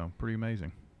 so pretty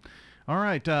amazing. All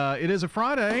right, it is a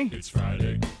Friday. It's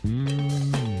Friday.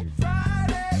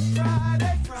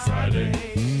 Friday.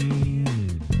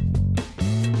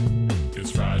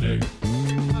 It's Friday.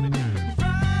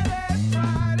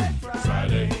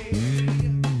 Friday.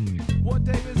 What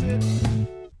day is it?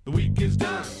 The week is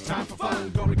done. Time for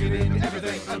fun. Gonna get into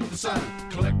everything under the sun.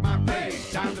 Collect my pay.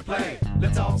 Time to play.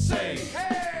 Let's all say,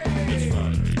 hey! It's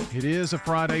Friday. It is a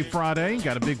Friday.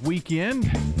 Got a big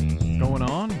weekend going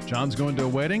on. John's going to a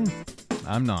wedding.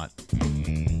 I'm not.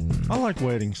 I like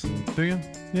weddings. Do you?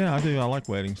 Yeah, I do. I like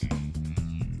weddings.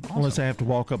 Awesome. Unless I have to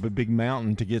walk up a big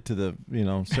mountain to get to the,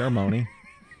 ceremony.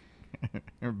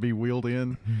 Or be wheeled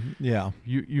in. Yeah.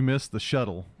 You missed the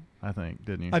shuttle, I think,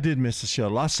 didn't you? I did miss the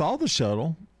shuttle. I saw the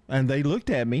shuttle, and they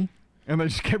looked at me. And they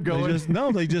just kept going?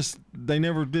 They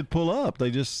never did pull up. They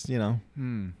just, So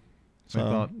they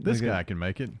thought, this guy can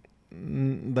make it.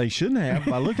 They shouldn't have.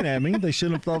 By looking at me, they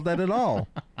shouldn't have thought that at all.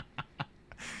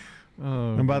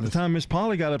 And by the time Miss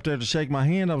Polly got up there to shake my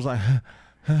hand, I was like,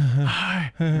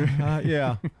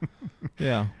 yeah.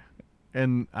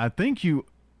 And I think you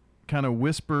kind of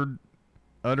whispered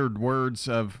uttered words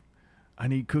of, "I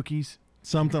need cookies."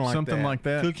 Something like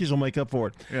that. Cookies will make up for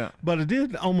it. Yeah. But I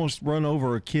did almost run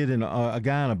over a kid and a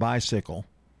guy on a bicycle.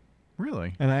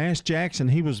 Really? And I asked Jackson,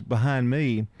 he was behind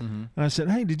me, Mm-hmm. and I said,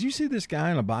 "Hey, did you see this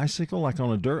guy on a bicycle, like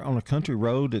on a country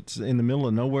road that's in the middle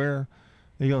of nowhere?"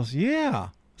 He goes, "Yeah." I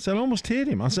said, "I almost hit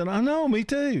him." I said, "I know, me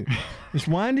too." It's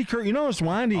windy, it's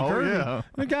windy, curvy. Yeah.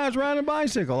 The guy's riding a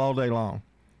bicycle all day long.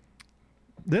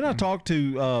 Then I talked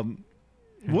to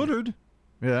Woodard.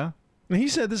 Yeah. And he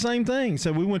said the same thing.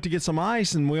 So we went to get some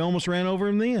ice, and we almost ran over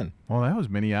him then. Well, that was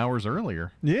many hours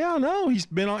earlier. Yeah, I know.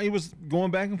 He was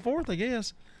going back and forth, I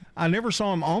guess. I never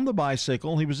saw him on the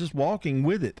bicycle. He was just walking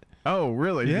with it. Oh,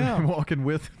 really? Yeah. Walking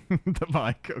with the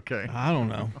bike. Okay. I don't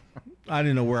know. I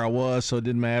didn't know where I was, so it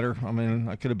didn't matter. I mean,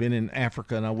 I could have been in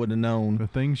Africa, and I wouldn't have known. The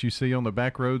things you see on the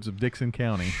back roads of Dixon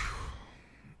County.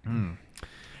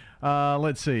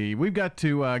 Let's see. We've got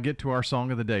to get to our song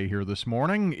of the day here this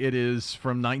morning. It is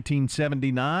from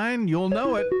 1979. You'll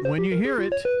know it when you hear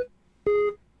it.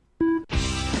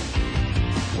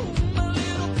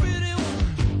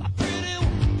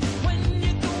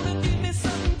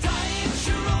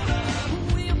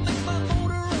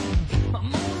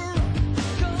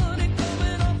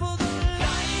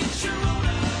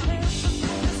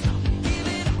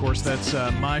 Of course, that's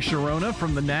My Sharona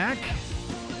from the Knack.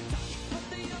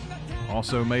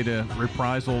 Also made a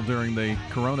reprisal during the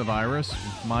coronavirus,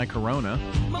 My Corona.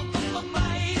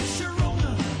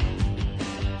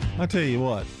 I'll tell you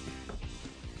what.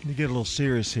 You get a little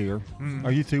serious here.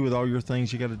 Are you through with all your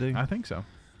things you got to do? I think so.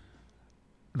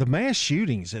 The mass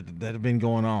shootings that have been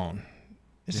going on,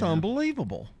 it's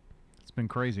unbelievable. It's been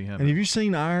crazy, hasn't And it? have you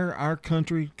seen our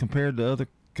country compared to other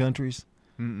countries?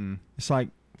 Mm-mm. It's like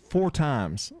 4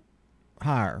 times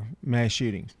higher mass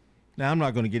shootings. Now, I'm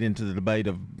not going to get into the debate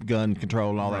of gun control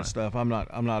and all that stuff. I'm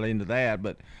not into that,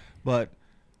 but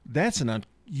that's an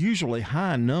unusually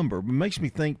high number. It makes me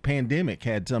think pandemic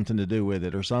had something to do with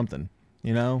it or something,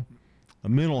 you know, a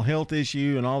mental health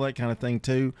issue and all that kind of thing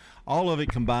too. All of it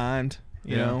combined,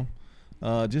 you know,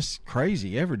 just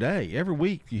crazy every day, every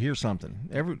week you hear something.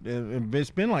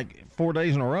 It's been like 4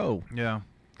 days in a row. Yeah,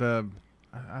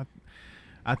 I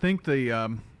think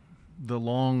the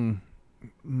long.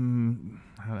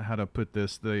 How to put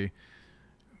this? The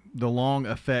long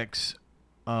effects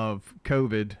of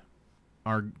COVID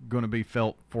are going to be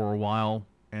felt for a while,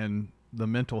 and the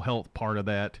mental health part of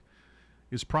that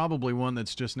is probably one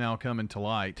that's just now coming to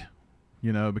light.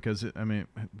 You know, because it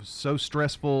was so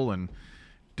stressful, and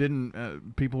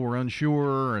people were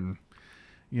unsure, and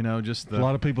you know, just a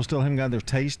lot of people still haven't got their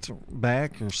taste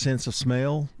back or sense of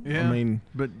smell. Yeah, I mean,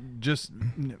 but just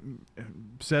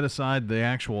set aside the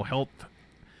actual health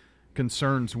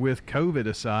concerns with COVID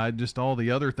aside, just all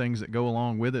the other things that go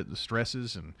along with it, the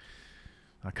stresses and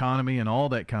economy and all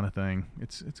that kind of thing.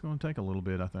 It's going to take a little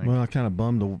bit, I think. Well, I kind of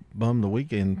bummed the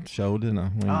weekend show, didn't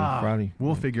I? Friday.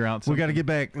 We'll figure out something. We got to get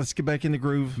back. Let's get back in the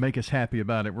groove. Make us happy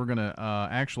about it. We're going to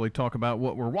actually talk about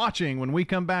what we're watching when we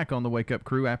come back on the Wake Up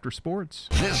Crew after sports.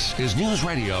 This is News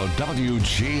Radio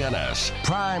WGNS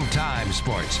Prime Time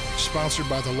Sports. Sponsored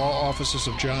by the law offices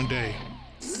of John Day.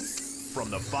 From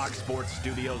the Fox Sports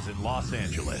Studios in Los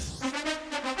Angeles,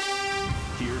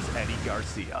 here's Eddie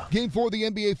Garcia. Game 4 of the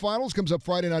NBA Finals comes up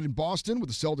Friday night in Boston with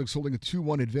the Celtics holding a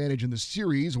 2-1 advantage in the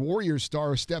series. Warriors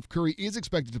star Steph Curry is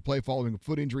expected to play following a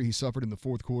foot injury he suffered in the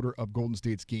fourth quarter of Golden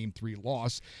State's Game 3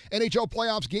 loss. NHL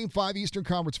playoffs, Game 5 Eastern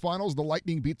Conference Finals. The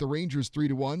Lightning beat the Rangers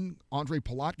 3-1. Andre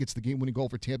Palat gets the game-winning goal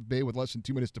for Tampa Bay with less than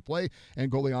 2 minutes to play,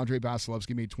 and goalie Andrei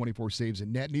Vasilevsky made 24 saves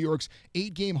in net. New York's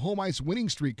 8-game home ice winning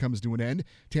streak comes to an end.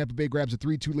 Tampa Bay grabs a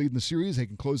 3-2 lead in the series. They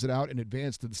can close it out and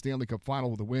advance to the Stanley Cup Final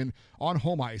with a win on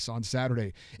home ice on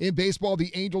Saturday. In baseball,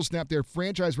 the Angels snapped their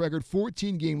franchise record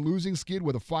 14-game losing skid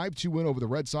with a 5-2 win over the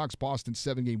Red Sox. Boston's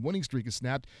 7-game winning streak is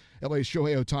snapped. LA's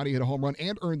Shohei Ohtani hit a home run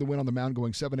and earned the win on the mound,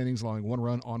 going 7 innings, allowing 1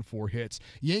 run on 4 hits.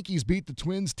 Yankees beat the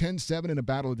Twins 10-7 in a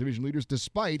battle of division leaders,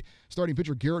 despite starting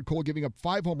pitcher Garrett Cole giving up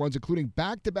 5 home runs, including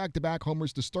back-to-back-to-back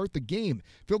homers to start the game.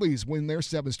 Phillies win their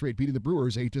 7th straight, beating the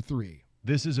Brewers 8-3.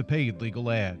 This is a paid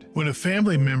legal ad. When a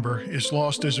family member is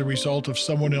lost as a result of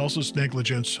someone else's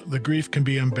negligence, the grief can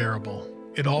be unbearable.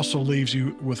 It also leaves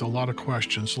you with a lot of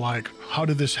questions like, how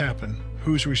did this happen?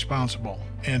 Who's responsible?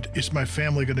 And is my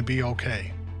family going to be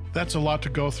okay? That's a lot to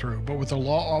go through, but with the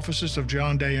law offices of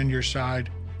John Day on your side,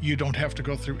 you don't have to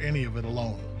go through any of it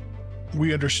alone.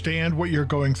 We understand what you're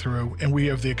going through, and we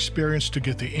have the experience to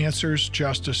get the answers,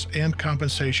 justice, and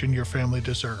compensation your family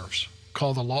deserves.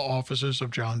 Call the law offices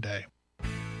of John Day.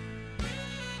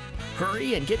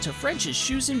 Hurry and get to French's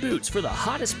Shoes and Boots for the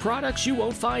hottest products you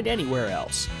won't find anywhere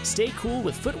else. Stay cool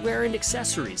with footwear and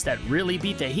accessories that really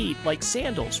beat the heat, like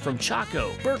sandals from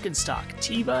Chaco, Birkenstock,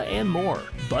 Teva, and more.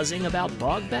 Buzzing about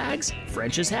bog bags?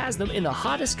 French's has them in the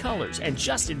hottest colors and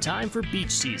just in time for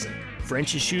beach season.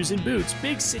 French's Shoes and Boots,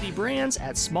 big city brands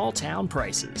at small town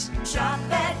prices. Shop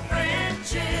at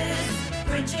French's.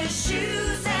 French's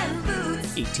Shoes and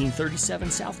Boots.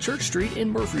 1837 South Church Street in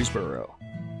Murfreesboro.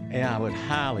 And I would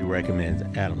highly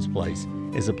recommend Adams Place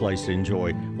as a place to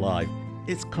enjoy life.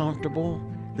 It's comfortable,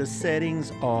 the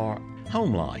settings are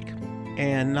home-like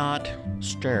and not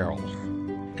sterile.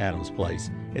 Adams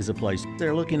Place is a place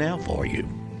they're looking out for you.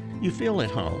 You feel at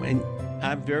home, and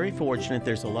I'm very fortunate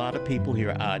there's a lot of people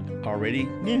here I already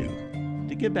knew.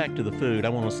 To get back to the food, I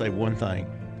want to say one thing.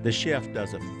 The chef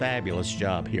does a fabulous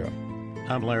job here.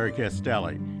 I'm Larry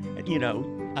Castelli,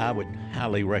 and I would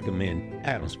highly recommend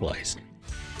Adams Place.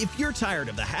 If you're tired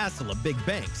of the hassle of big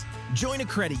banks, join a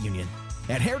credit union.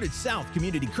 At Heritage South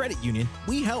Community Credit Union,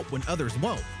 we help when others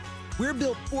won't. We're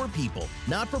built for people,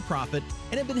 not for profit,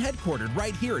 and have been headquartered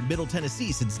right here in Middle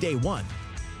Tennessee since day one.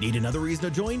 Need another reason to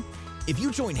join? If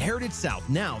you join Heritage South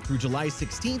now through July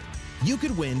 16th, you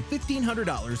could win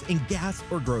 $1,500 in gas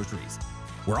or groceries.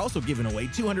 We're also giving away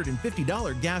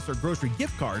 $250 gas or grocery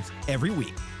gift cards every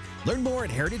week. Learn more at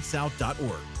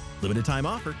heritagesouth.org. Limited time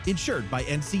offer, insured by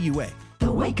NCUA.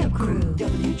 The Wake Up Crew,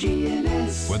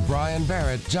 WGNS. With Brian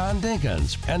Barrett, John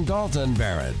Dinkins, and Dalton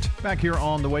Barrett. Back here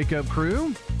on the Wake Up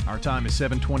Crew, our time is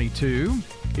 7:22.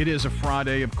 It is a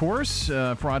Friday, of course,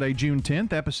 Friday, June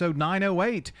 10th, episode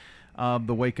 908 of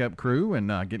the Wake Up Crew, and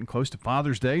getting close to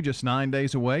Father's Day, just 9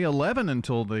 days away, 11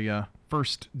 until the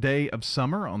first day of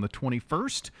summer on the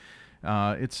 21st.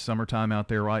 It's summertime out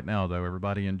there right now, though.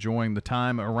 Everybody enjoying the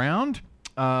time around.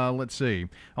 Let's see.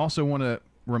 Also want to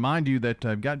remind you that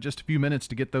I've got just a few minutes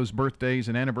to get those birthdays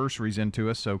and anniversaries into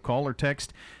us, so call or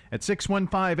text at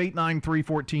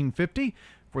 615-893-1450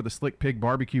 for the Slick Pig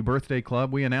Barbecue Birthday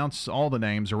Club. We announce all the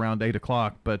names around 8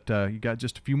 o'clock, but you got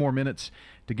just a few more minutes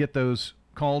to get those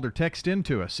called or text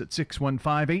into us at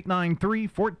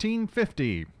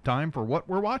 615-893-1450. Time for What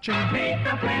We're Watching. Meet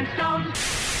the Flintstones.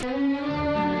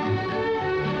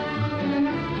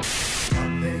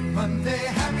 Monday,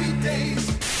 happy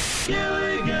days.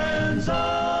 Gilligan's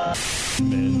Island.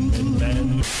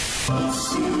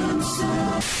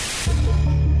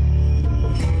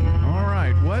 All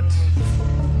right, what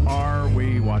are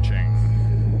we watching?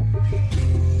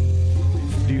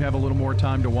 Do you have a little more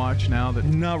time to watch now?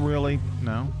 Not really.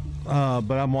 No?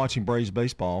 But I'm watching Braves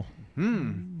baseball.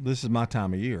 This is my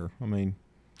time of year. I mean,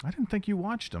 I didn't think you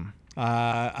watched them.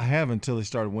 I haven't until they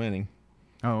started winning.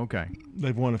 Oh, okay.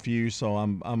 They've won a few, so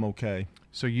I'm okay.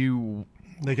 So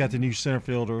they got the new center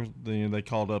fielder. They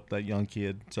called up that young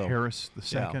kid. So Harris the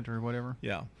second or whatever.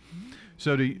 Yeah.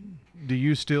 So do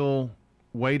you still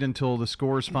wait until the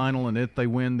score's final, and if they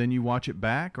win, then you watch it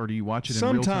back, or do you watch it in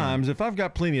real time? Sometimes, if I've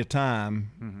got plenty of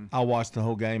time, I'll watch the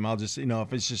whole game. I'll just,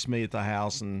 if it's just me at the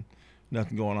house and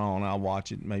nothing going on, I'll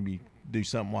watch it. Maybe do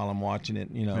something while I'm watching it.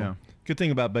 Yeah. Good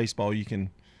thing about baseball, you can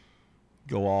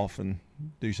go off and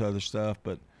do some other stuff,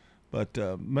 but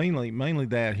mainly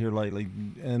that here lately.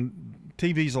 And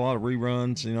TV's a lot of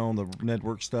reruns, on the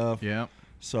network stuff. Yeah.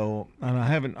 So, and I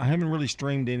haven't really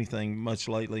streamed anything much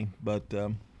lately, but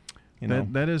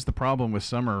that is the problem with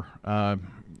summer.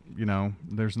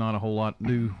 There's not a whole lot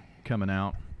new coming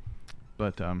out,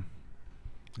 but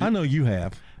I know you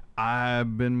have.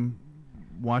 I've been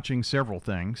watching several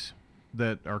things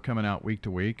that are coming out week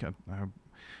to week.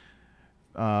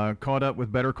 I caught up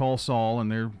with Better Call Saul,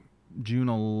 and they're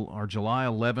July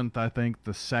 11th, I think.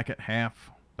 The second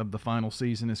half of the final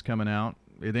season is coming out.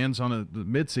 It ends the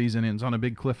mid-season ends on a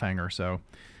big cliffhanger. So,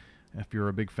 if you're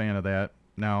a big fan of that,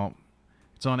 now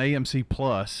it's on AMC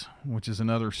Plus, which is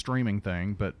another streaming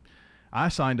thing. But I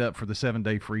signed up for the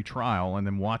 7-day free trial and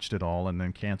then watched it all and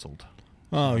then canceled.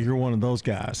 Oh, you're one of those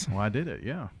guys. Well, I did it.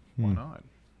 Yeah, why not?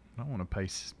 I don't want to pay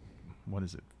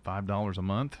 $5 a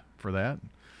month for that.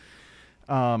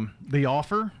 The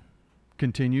Offer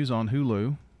continues on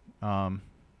Hulu,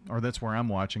 or that's where I'm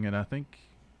watching it. I think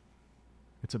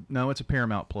it's a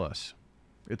Paramount Plus.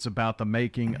 It's about the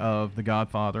making of The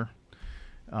Godfather.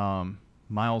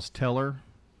 Miles Teller,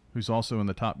 who's also in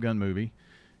the Top Gun movie,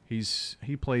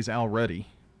 he plays Al Ruddy,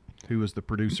 who is the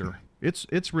producer.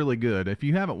 It's really good. If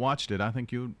you haven't watched it, I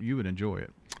think you would enjoy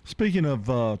it. Speaking of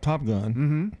Top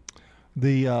Gun,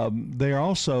 they are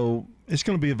also, it's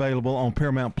going to be available on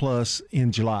Paramount Plus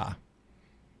in July.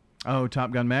 Oh, Top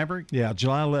Gun Maverick? Yeah,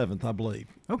 July 11th, I believe.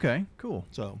 Okay, cool.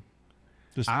 So,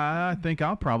 I think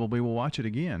I'll probably will watch it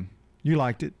again. You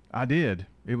liked it? I did.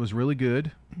 It was really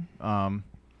good.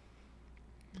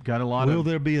 got a lot Will of.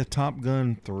 there be a Top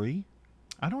Gun 3?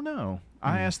 I don't know.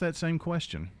 I asked that same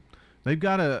question. They've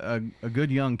got a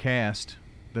good young cast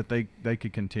that they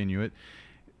could continue it.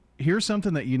 Here's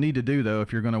something that you need to do, though,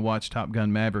 if you're going to watch Top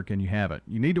Gun Maverick and you haven't.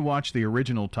 You need to watch the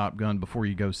original Top Gun before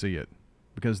you go see it,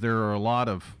 because there are a lot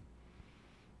of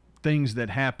things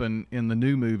that happen in the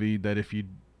new movie that if you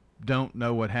don't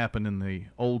know what happened in the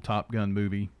old Top Gun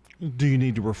movie. Do you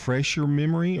need to refresh your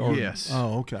memory? Or? Yes.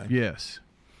 Oh, okay. Yes.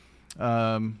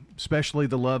 Especially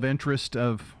the love interest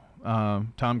of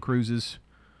Tom Cruise's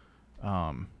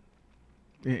in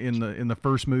the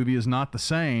first movie is not the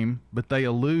same, but they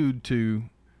allude to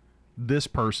this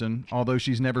person, although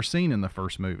she's never seen in the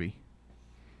first movie.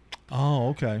 Oh,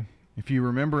 okay. If you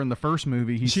remember in the first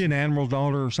movie, is she an admiral's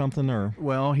daughter or something? Or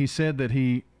well, he said that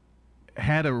he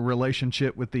had a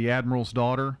relationship with the admiral's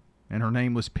daughter, and her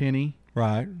name was Penny.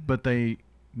 Right. But they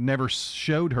never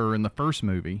showed her in the first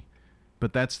movie.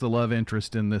 But that's the love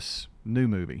interest in this new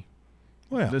movie.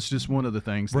 Well, that's just one of the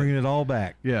things. Bringing it all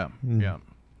back. Yeah, yeah.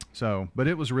 So, but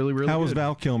it was really, really good. How was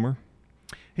Val Kilmer?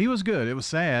 He was good. It was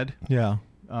sad. Yeah.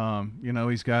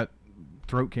 He's got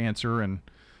throat cancer and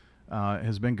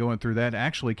has been going through that.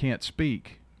 Actually can't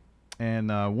speak. And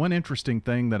one interesting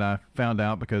thing that I found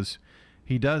out, because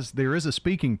there is a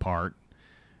speaking part,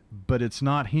 but it's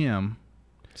not him.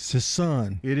 It's his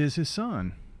son. It is his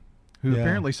son, who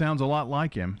apparently sounds a lot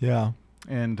like him. Yeah.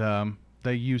 And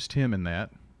they used him in that.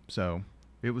 So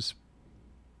it was,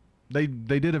 they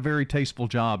did a very tasteful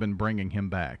job in bringing him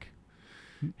back.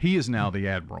 He is now the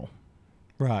Admiral.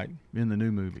 Right. In the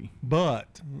new movie.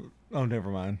 But, never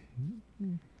mind.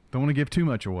 Don't want to give too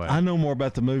much away. I know more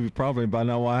about the movie probably, but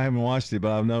I haven't watched it,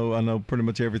 but I know pretty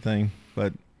much everything.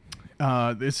 But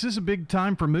this is a big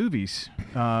time for movies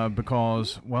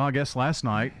because, well, I guess last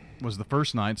night was the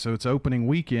first night, so it's opening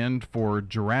weekend for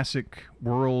Jurassic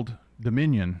World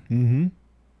Dominion. Mm-hmm.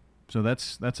 So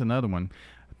that's another one.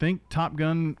 I think Top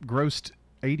Gun grossed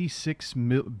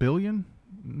 $86 billion.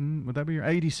 Would that be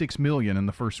 86 million in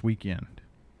the first weekend?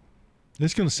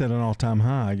 It's going to set an all-time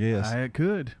high, I guess. It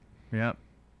could. Yeah.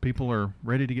 People are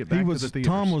ready to get back to the theaters.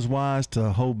 Tom was wise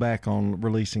to hold back on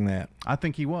releasing that. I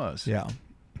think he was. Yeah.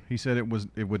 He said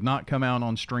it would not come out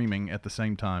on streaming at the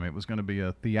same time. It was going to be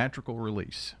a theatrical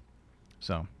release.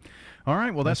 So, all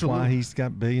right. Well, that's why he's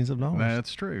got billions of dollars.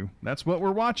 That's true. That's what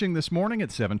we're watching this morning at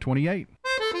 7:28.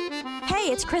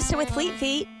 Hey, it's Krista with Fleet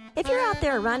Feet. If you're out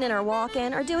there running or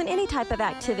walking or doing any type of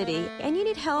activity and you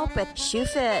need help with shoe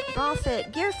fit, bra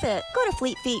fit, gear fit, go to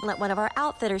Fleet Feet and let one of our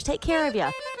outfitters take care of you.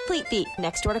 Fleet Feet,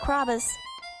 next door to Carrabba's.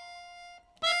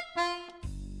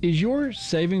 Is your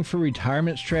saving for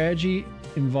retirement strategy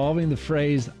involving the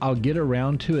phrase, I'll get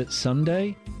around to it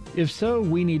someday? If so,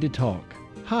 we need to talk.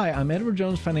 Hi, I'm Edward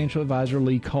Jones Financial Advisor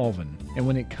Lee Colvin, and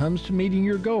when it comes to meeting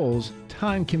your goals,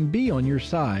 time can be on your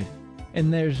side.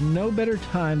 And there's no better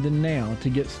time than now to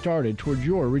get started towards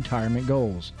your retirement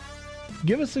goals.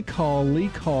 Give us a call, Lee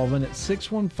Colvin, at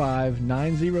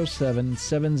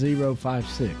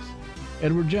 615-907-7056.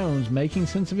 Edward Jones, Making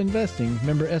Sense of Investing,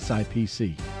 member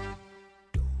SIPC.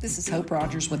 This is Hope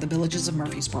Rogers with the Villages of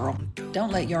Murfreesboro.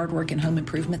 Don't let yard work and home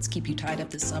improvements keep you tied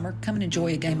up this summer. Come and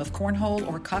enjoy a game of cornhole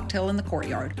or a cocktail in the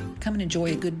courtyard. Come and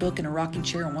enjoy a good book and a rocking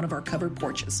chair on one of our covered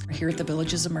porches. We're here at the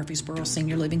Villages of Murfreesboro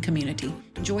Senior Living Community.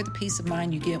 Enjoy the peace of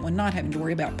mind you get when not having to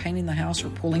worry about painting the house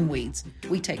or pulling weeds.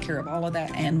 We take care of all of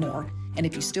that and more. And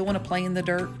if you still want to play in the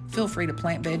dirt, feel free to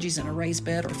plant veggies in a raised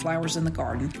bed or flowers in the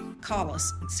garden. Call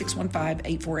us at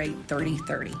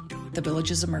 615-848-3030. The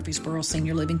Villages of Murfreesboro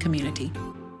Senior Living Community.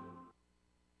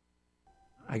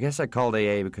 I guess I called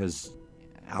AA because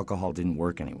alcohol didn't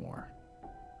work anymore.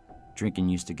 Drinking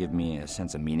used to give me a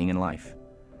sense of meaning in life.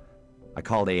 I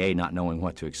called AA not knowing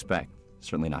what to expect.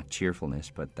 Certainly not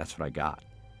cheerfulness, but that's what I got.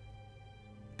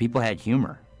 People had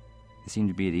humor. They seemed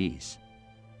to be at ease.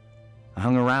 I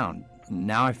hung around.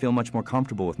 Now I feel much more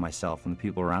comfortable with myself and the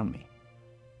people around me.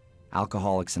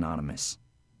 Alcoholics Anonymous.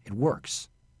 It works.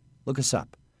 Look us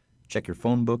up. Check your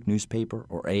phone book, newspaper,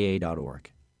 or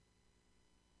AA.org.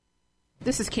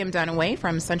 This is Kim Dunaway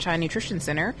from Sunshine Nutrition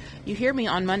Center. You hear me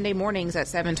on Monday mornings at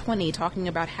 7:20 talking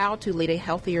about how to lead a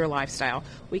healthier lifestyle.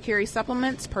 We carry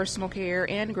supplements, personal care,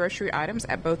 and grocery items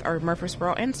at both our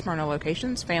Murfreesboro and Smyrna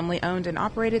locations, family owned and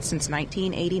operated since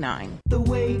 1989. The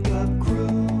Wake Up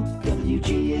Crew,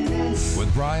 WGNS. Frenches.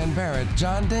 With Brian Barrett,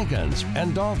 John Dinkins,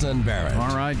 and Dalton Barrett.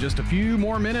 All right, just a few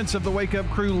more minutes of the Wake Up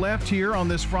Crew left here on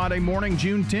this Friday morning,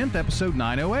 June 10th, episode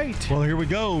 908. Well, here we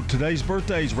go. Today's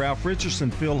birthdays: Ralph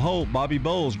Richardson, Phil Holt, Bobby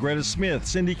Bowles, Greta Smith,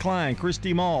 Cindy Klein,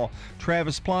 Christy Mall,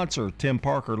 Travis Plonser, Tim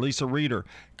Parker, Lisa Reeder,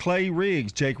 Clay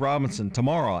Riggs, Jake Robinson,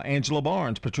 Tamara, Angela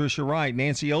Barnes, Patricia Wright,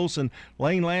 Nancy Olson,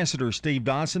 Lane Lassiter, Steve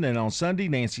Dodson, and on Sunday,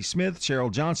 Nancy Smith,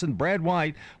 Cheryl Johnson, Brad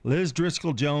White, Liz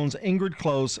Driscoll Jones, Ingrid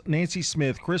Close, Nancy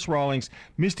Smith, Chris Rawlings,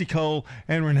 Misty Cole,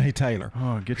 and Renee Taylor.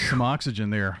 Oh, get some oxygen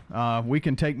there. We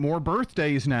can take more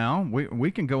birthdays now.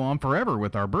 We can go on forever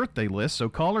with our birthday list, so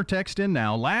call or text in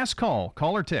now. Last call.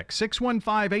 Call or text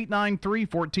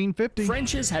 615-893-1450.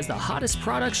 French's has the hottest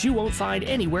products you won't find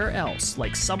anywhere else,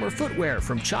 like summer footwear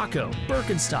from Chaco,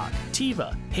 Birkenstock,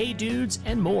 Teva, Hey Dudes,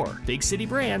 and more. Big city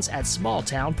brands at small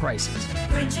town prices.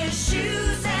 French's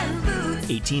Shoes and Boots.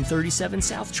 1837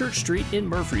 South Church Street in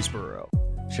Murfreesboro.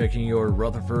 Checking your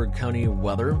Rutherford County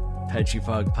weather. Patchy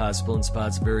fog possible in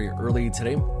spots very early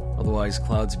today. Otherwise,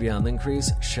 clouds be on the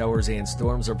increase. Showers and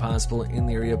storms are possible in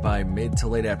the area by mid to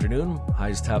late afternoon.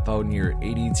 Highs top out near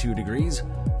 82 degrees.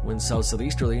 Winds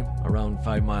south-southeasterly around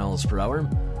 5 miles per hour.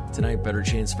 Tonight, better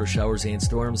chance for showers and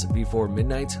storms before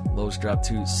midnight. Lows drop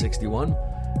to 61.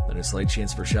 Then a slight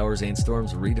chance for showers and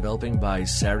storms redeveloping by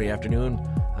Saturday afternoon.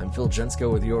 I'm Phil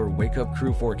Jensko with your Wake Up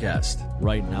Crew forecast.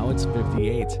 Right now, it's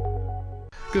 58.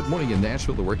 Good morning in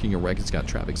Nashville. The working in Record's got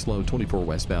traffic slow 24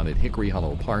 westbound at Hickory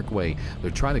Hollow Parkway.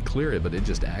 They're trying to clear it, but it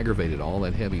just aggravated all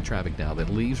that heavy traffic now that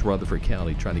leaves Rutherford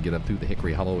County trying to get up through the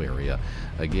Hickory Hollow area.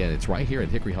 Again, it's right here at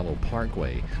Hickory Hollow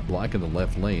Parkway, blocking the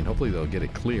left lane. Hopefully they'll get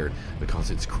it cleared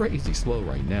because it's crazy slow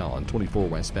right now on 24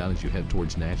 westbound as you head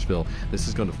towards Nashville. This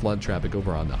is going to flood traffic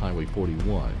over on the Highway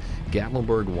 41.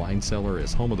 Gatlinburg Wine Cellar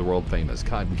is home of the world famous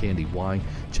cotton candy wine.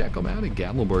 Check them out at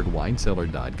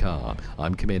GatlinburgWineCellar.com.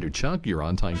 I'm Commander Chuck. You're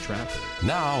on time traffic.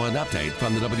 Now an update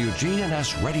from the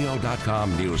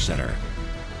WGNSradio.com News Center.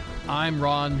 I'm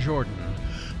Ron Jordan.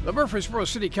 The Murfreesboro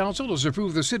City Council has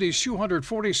approved the city's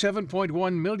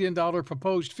 $247.1 million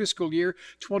proposed fiscal year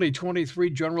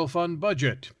 2023 general fund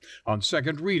budget on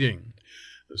second reading.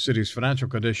 The city's financial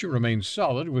condition remains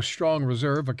solid with strong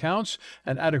reserve accounts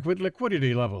and adequate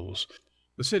liquidity levels.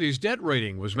 The city's debt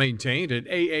rating was maintained at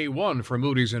AA1 for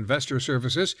Moody's Investor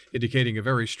Services, indicating a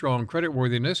very strong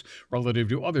creditworthiness relative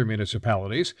to other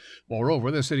municipalities. Moreover,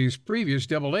 the city's previous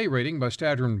AA rating by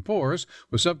Standard & Poor's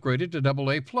was upgraded to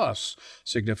AA+,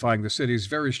 signifying the city's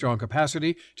very strong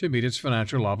capacity to meet its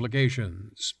financial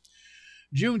obligations.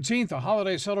 Juneteenth, a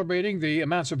holiday celebrating the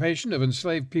emancipation of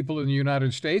enslaved people in the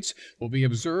United States, will be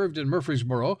observed in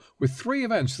Murfreesboro with 3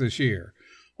 events this year.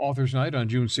 Authors Night on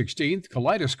June 16th,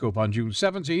 Kaleidoscope on June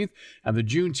 17th, and the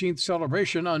Juneteenth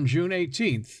celebration on June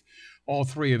 18th. All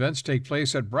 3 events take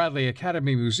place at Bradley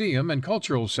Academy Museum and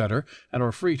Cultural Center and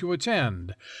are free to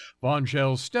attend. Von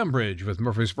Schell's Stembridge with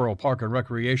Murfreesboro Park and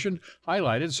Recreation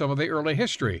highlighted some of the early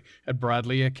history at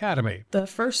Bradley Academy. The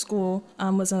first school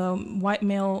was a white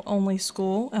male-only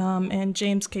school, and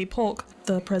James K. Polk,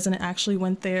 the president, actually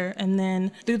went there, and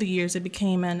then through the years it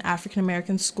became an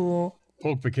African-American school.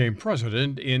 Polk became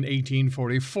president in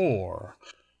 1844.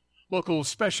 Local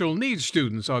special needs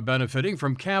students are benefiting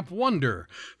from Camp Wonder.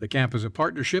 The camp is a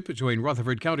partnership between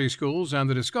Rutherford County Schools and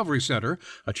the Discovery Center,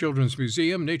 a children's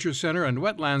museum, nature center, and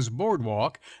wetlands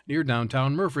boardwalk near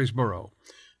downtown Murfreesboro.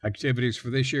 Activities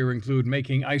for this year include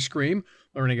making ice cream,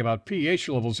 learning about pH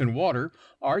levels in water,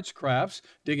 arts, crafts,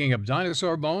 digging up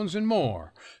dinosaur bones, and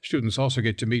more. Students also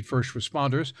get to meet first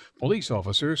responders, police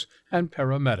officers, and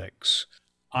paramedics.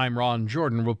 I'm Ron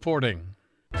Jordan reporting.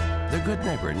 The Good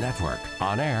Neighbor Network,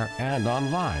 on air and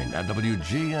online at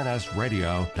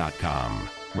WGNSradio.com.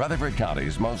 Rutherford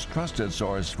County's most trusted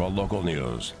source for local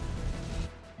news.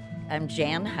 I'm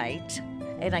Jan Height,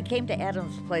 and I came to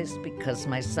Adams Place because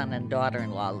my son and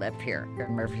daughter-in-law live here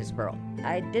in Murfreesboro.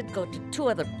 I did go to 2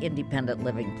 other independent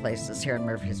living places here in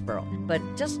Murfreesboro, but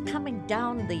just coming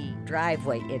down the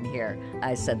driveway in here,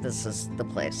 I said this is the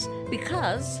place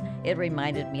because it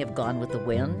reminded me of Gone with the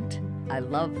Wind. I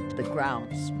loved the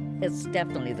grounds. It's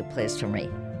definitely the place for me.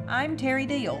 I'm Terry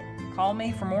Deal. Call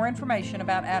me for more information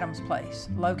about Adams Place,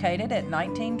 located at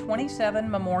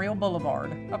 1927 Memorial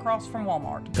Boulevard, across from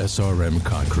Walmart. SRM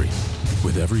Concrete.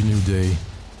 With every new day,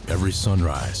 every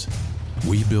sunrise,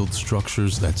 we build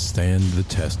structures that stand the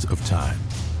test of time.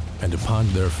 And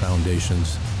upon their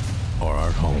foundations are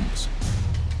our homes,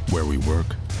 where we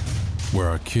work, where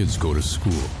our kids go to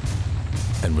school.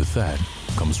 And with that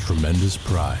comes tremendous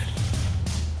pride.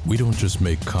 We don't just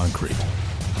make concrete.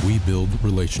 We build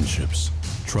relationships,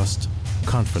 trust,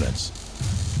 confidence.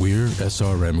 We're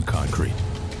SRM Concrete.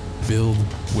 Build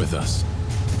with us.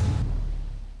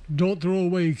 Don't throw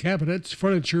away cabinets,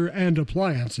 furniture, and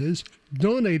appliances.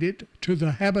 Donate it to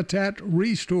the Habitat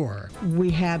Restore. We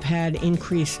have had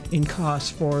increase in costs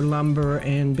for lumber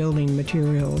and building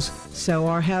materials, so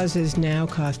our houses now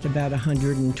cost about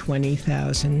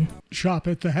 $120,000. Shop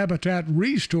at the Habitat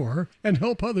Restore and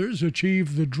help others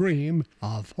achieve the dream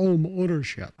of home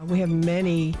ownership. We have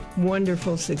many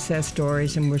wonderful success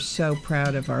stories, and we're so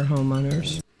proud of our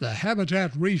homeowners. The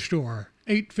Habitat Restore,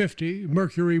 850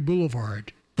 Mercury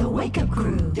Boulevard. The Wake Up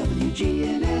Crew,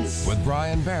 WGNS. With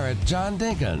Brian Barrett, John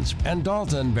Dinkins, and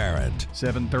Dalton Barrett.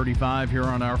 7:35 here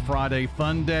on our Friday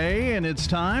Fun Day, and it's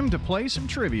time to play some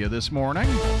trivia this morning.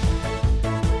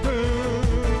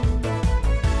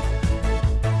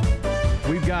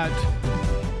 We've got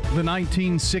the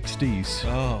 1960s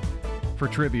for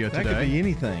trivia today. That could be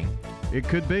anything. It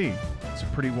could be. It's a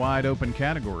pretty wide open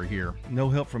category here. No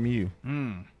help from you.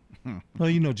 Well,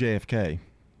 you know JFK.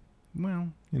 Well,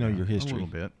 you know your history. A little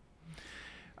bit.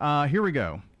 Here we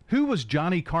go. Who was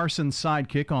Johnny Carson's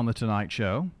sidekick on The Tonight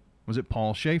Show? Was it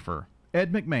Paul Schaefer,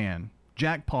 Ed McMahon,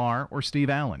 Jack Paar, or Steve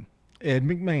Allen? Ed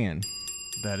McMahon.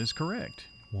 That is correct.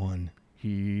 One.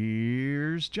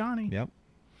 Here's Johnny. Yep.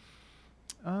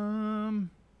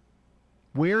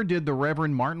 Where did the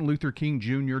Reverend Martin Luther King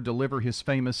Jr. deliver his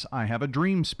famous I Have a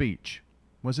Dream speech?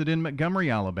 Was it in Montgomery,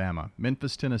 Alabama,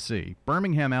 Memphis, Tennessee,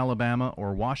 Birmingham, Alabama,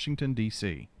 or Washington,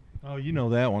 D.C.? Oh, you know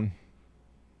that one.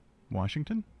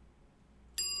 Washington?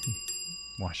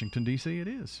 Washington, D.C. it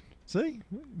is. See?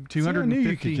 250, I knew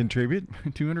you could contribute.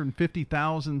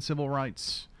 250,000 civil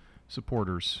rights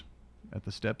supporters at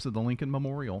the steps of the Lincoln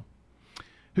Memorial.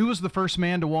 Who was the first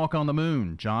man to walk on the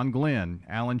moon? John Glenn,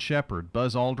 Alan Shepard,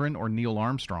 Buzz Aldrin, or Neil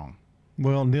Armstrong?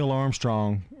 Well, Neil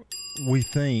Armstrong, we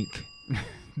think.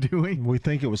 Do we? We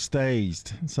think it was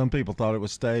staged. Some people thought it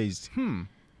was staged.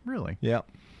 Really? Yep.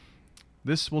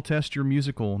 This will test your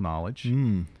musical knowledge.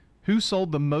 Who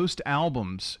sold the most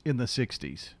albums in the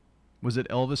 60s? Was it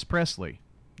Elvis Presley,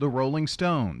 the Rolling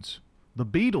Stones, the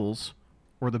Beatles,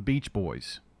 or the Beach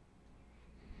Boys?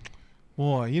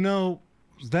 Boy, you know,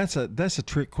 that's a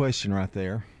trick question right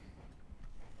there.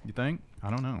 You think? I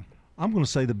don't know. I'm going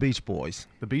to say the Beach Boys.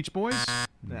 The Beach Boys?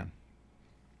 Yeah.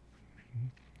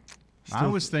 I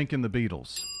was thinking the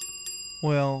Beatles.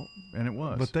 Well, and it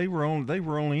was, but they were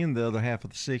only in the other half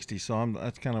of the '60s, so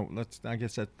I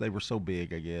guess that they were so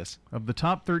big. I guess of the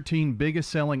top 13 biggest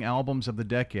selling albums of the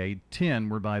decade, 10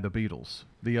 were by the Beatles.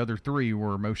 The other 3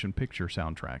 were motion picture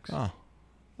soundtracks. Oh,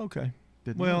 okay.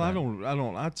 Didn't well, know that. I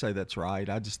don't. I'd say that's right.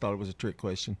 I just thought it was a trick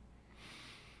question.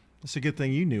 It's a good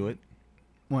thing you knew it.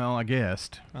 Well, I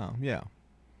guessed. Oh yeah.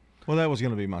 Well, that was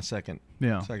going to be my second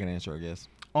answer, I guess.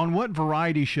 On what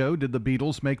variety show did the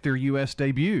Beatles make their U.S.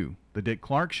 debut? The Dick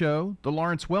Clark Show, The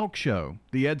Lawrence Welk Show,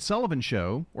 The Ed Sullivan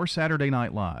Show, or Saturday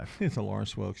Night Live? It's The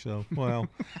Lawrence Welk Show. Well,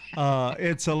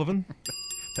 Ed Sullivan.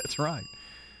 That's right.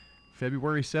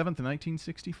 February 7th,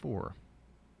 1964.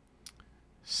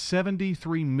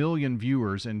 73 million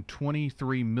viewers and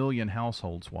 23 million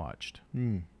households watched.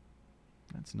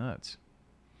 That's nuts.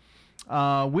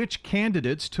 Which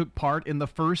candidates took part in the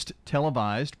first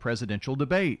televised presidential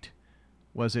debate?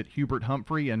 Was it Hubert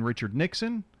Humphrey and Richard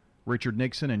Nixon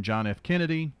and John F.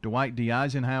 Kennedy, Dwight D.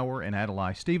 Eisenhower and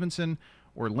Adlai Stevenson,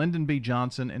 or Lyndon B.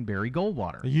 Johnson and Barry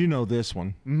Goldwater? You know this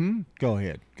one. Mm-hmm. Go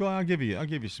ahead. I'll give you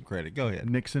some credit. Go ahead.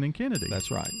 Nixon and Kennedy.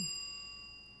 That's right.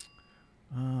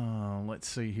 Let's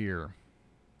see here.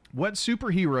 What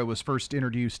superhero was first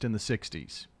introduced in the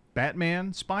 60s?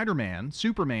 Batman, Spider-Man,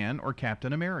 Superman, or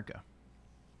Captain America?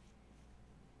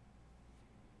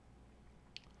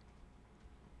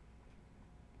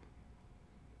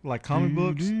 Like comic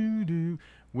books?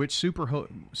 Which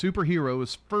superhero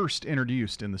was first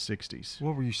introduced in the 60s?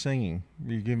 What were you singing?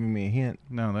 Were you giving me a hint?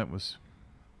 No, that was...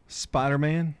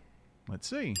 Spider-Man? Let's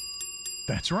see.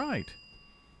 That's right.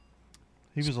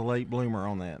 He was a late bloomer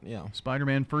on that, yeah.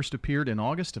 Spider-Man first appeared in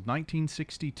August of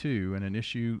 1962 in an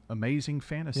issue Amazing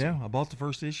Fantasy. Yeah, I bought the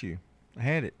first issue. I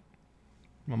had it.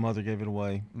 My mother gave it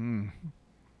away.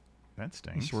 That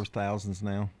stinks. It's worth thousands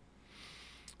now.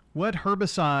 What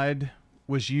herbicide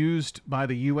was used by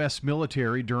the U.S.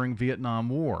 military during Vietnam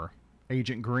War?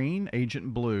 Agent Green,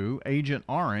 Agent Blue, Agent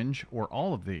Orange, or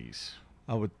all of these?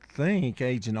 I would think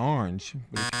Agent Orange,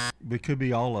 but it could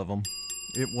be all of them.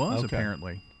 It was,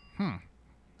 apparently.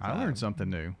 I learned something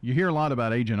new. You hear a lot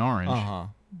about Agent Orange.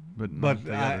 But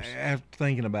after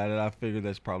thinking about it, I figured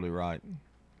that's probably right.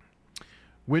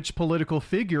 Which political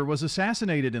figure was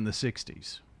assassinated in the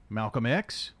 60s? Malcolm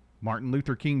X, Martin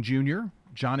Luther King Jr.,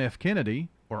 John F. Kennedy,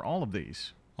 or all of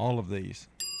these? All of these.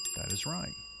 That is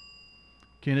right.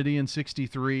 Kennedy in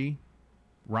 63,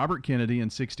 Robert Kennedy in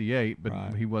 68, but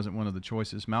he wasn't one of the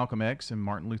choices. Malcolm X and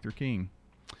Martin Luther King.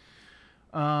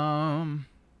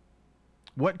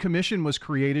 What commission was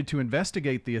created to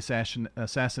investigate the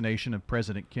assassination of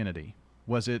President Kennedy?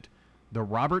 Was it the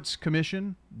Roberts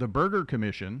Commission, the Berger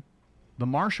Commission, the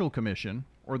Marshall Commission,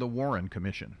 or the Warren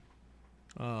Commission?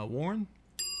 Warren?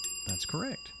 That's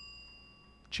correct.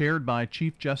 Chaired by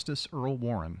Chief Justice Earl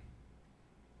Warren,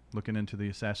 looking into the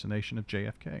assassination of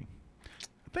JFK.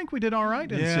 I think we did all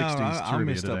right in 60s I trivia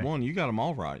missed today. up one. You got them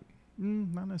all right.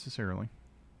 Not necessarily.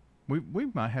 We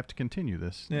might have to continue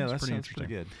this. Yeah, That's that pretty sounds interesting.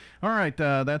 pretty good. All right,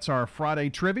 that's our Friday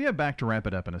trivia. Back to wrap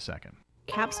it up in a second.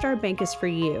 Capstar Bank is for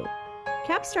you.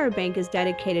 Capstar Bank is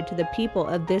dedicated to the people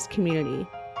of this community.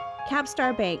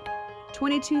 Capstar Bank,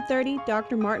 2230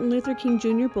 Dr. Martin Luther King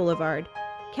Jr. Boulevard,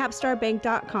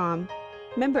 capstarbank.com.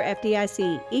 Member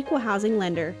FDIC, Equal Housing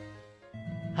Lender.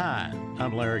 Hi,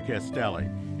 I'm Larry Castelli,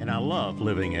 and I love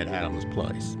living at Adams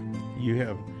Place. You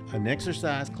have an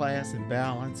exercise class and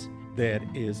balance that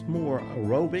is more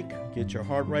aerobic, get your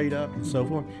heart rate up and so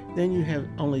forth. Then you have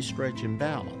only stretch and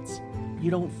balance. You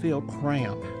don't feel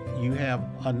cramped. You have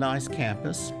a nice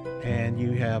campus and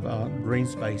you have green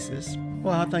spaces.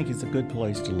 Well, I think it's a good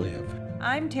place to live.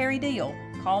 I'm Terry Deal.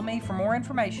 Call me for more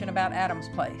information about Adams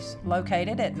Place,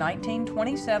 located at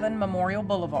 1927 Memorial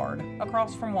Boulevard,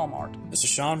 across from Walmart. This is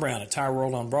Sean Brown at Tire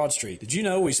World on Broad Street. Did you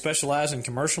know we specialize in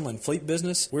commercial and fleet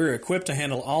business? We're equipped to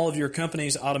handle all of your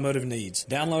company's automotive needs.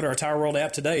 Download our Tire World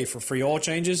app today for free oil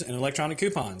changes and electronic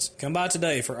coupons. Come by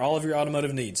today for all of your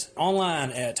automotive needs.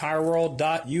 Online at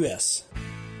tireworld.us.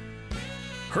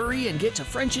 Hurry and get to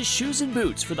French's Shoes and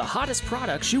Boots for the hottest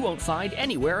products you won't find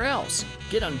anywhere else.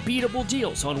 Get unbeatable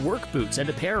deals on work boots and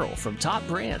apparel from top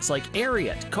brands like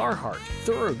Ariat, Carhartt,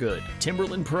 Thorogood,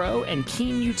 Timberland Pro, and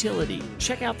Keen Utility.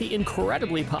 Check out the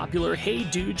incredibly popular Hey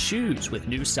Dude shoes with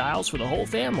new styles for the whole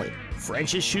family.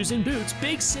 French's Shoes and Boots,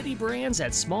 big city brands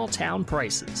at small town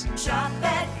prices. Shop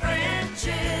at French's.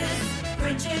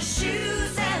 French's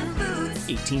Shoes and Boots.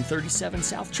 1837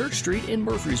 South Church Street in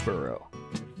Murfreesboro.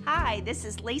 Hi, this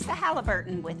is Lisa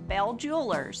Halliburton with Bell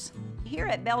Jewelers. Here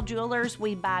at Bell Jewelers,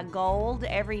 we buy gold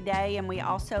every day, and we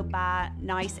also buy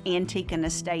nice antique and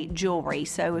estate jewelry.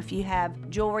 So if you have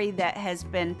jewelry that has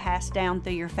been passed down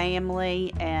through your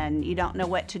family and you don't know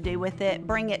what to do with it,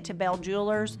 bring it to Bell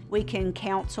Jewelers. We can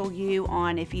counsel you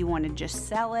on if you want to just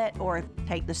sell it or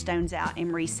take the stones out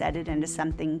and reset it into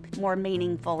something more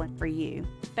meaningful for you.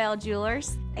 Bell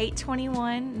Jewelers,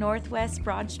 821 Northwest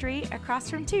Broad Street, across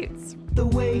from Toots. The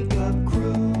Wake Up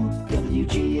Crew,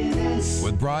 WGNS.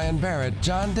 With Brian Barrett,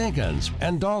 John Dinkins,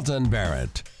 and Dalton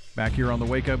Barrett. Back here on the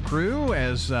Wake Up Crew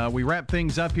as we wrap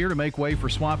things up here to make way for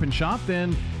Swap and Shop.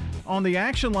 Then on the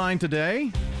action line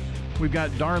today, we've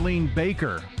got Darlene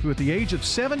Baker, who at the age of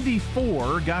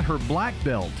 74 got her black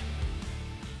belt.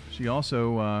 She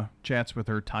also chats with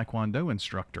her Taekwondo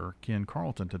instructor, Ken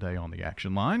Carlton, today on the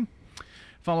action line.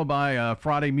 Followed by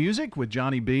Friday Music with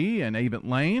Johnny B. and Avent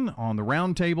Lane on the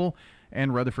Roundtable,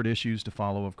 and Rutherford Issues to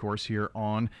follow, of course, here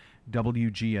on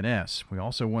WGNS. We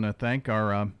also want to thank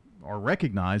or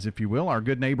recognize, if you will, our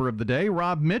good neighbor of the day,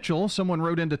 Rob Mitchell. Someone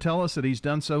wrote in to tell us that he's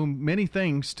done so many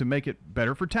things to make it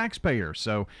better for taxpayers.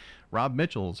 So Rob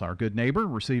Mitchell's our good neighbor,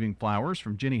 receiving flowers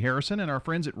from Jenny Harrison and our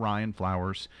friends at Ryan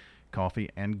Flowers Coffee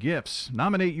and Gifts.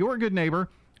 Nominate your good neighbor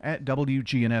at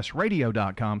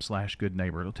WGNSradio.com/good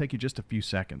neighbor. It'll take you just a few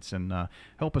seconds and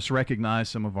help us recognize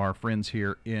some of our friends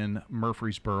here in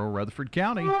Murfreesboro, Rutherford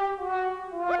County. Reject!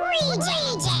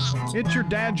 It's your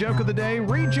dad joke of the day,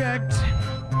 Reject.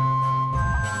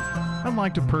 I'd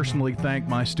like to personally thank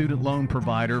my student loan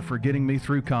provider for getting me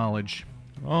through college.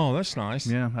 Oh, that's nice.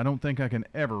 Yeah, I don't think I can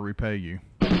ever repay you.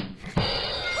 Reject!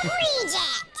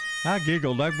 I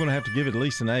giggled. I'm going to have to give it at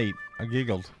least an 8. I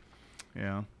giggled.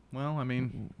 Yeah. Well, I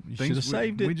mean, you should have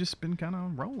saved it. We just been kind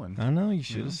of rolling. I know. You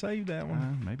should have saved that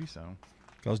one. Maybe so.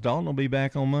 Because Dalton will be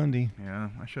back on Monday. Yeah,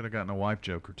 I should have gotten a wife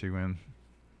joke or two in.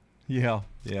 Yeah.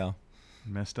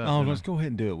 Messed up. Oh, let's go ahead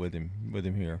and do it with him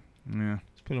here. Yeah.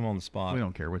 Let's put him on the spot. We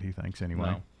don't care what he thinks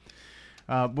anyway.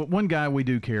 No. But one guy we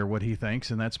do care what he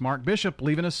thinks, and that's Mark Bishop,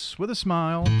 leaving us with a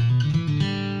smile.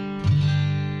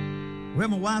 Well,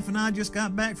 my wife and I just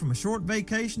got back from a short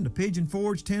vacation to Pigeon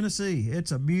Forge, Tennessee.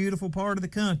 It's a beautiful part of the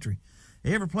country.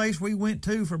 Every place we went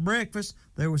to for breakfast,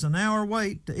 there was an hour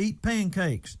wait to eat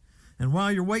pancakes. And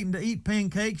while you're waiting to eat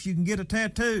pancakes, you can get a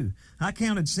tattoo. I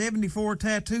counted 74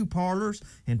 tattoo parlors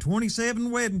and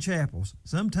 27 wedding chapels,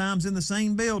 sometimes in the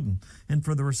same building. And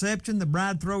for the reception, the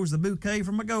bride throws the bouquet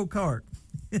from a go-kart.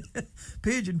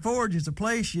 Pigeon Forge is a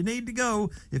place you need to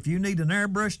go if you need an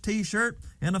airbrushed t-shirt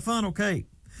and a funnel cake.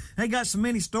 They got so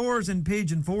many stores in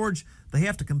Pigeon Forge, they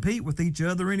have to compete with each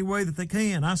other any way that they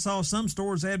can. I saw some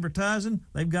stores advertising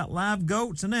they've got live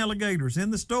goats and alligators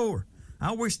in the store.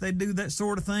 I wish they'd do that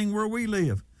sort of thing where we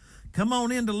live. Come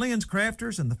on into Lynn's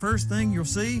Crafters, and the first thing you'll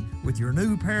see with your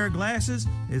new pair of glasses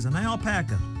is an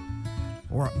alpaca.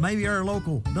 Or maybe our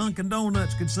local Dunkin'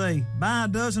 Donuts could say, buy a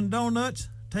dozen donuts,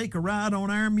 take a ride on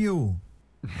our mule.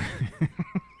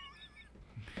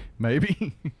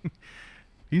 Maybe.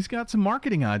 He's got some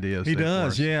marketing ideas. He there for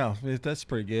does, us. yeah. That's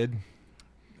pretty good.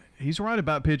 He's right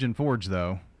about Pigeon Forge,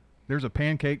 though. There's a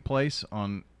pancake place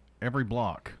on every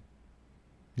block.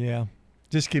 Yeah.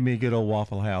 Just give me a good old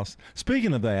Waffle House.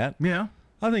 Speaking of that, yeah,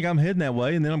 I think I'm heading that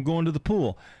way, and then I'm going to the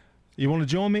pool. You want to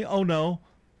join me? Oh, no.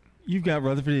 You've got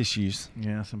Rutherford issues.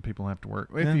 Yeah, some people have to work.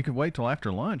 If you could wait till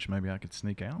after lunch, maybe I could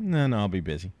sneak out. No, I'll be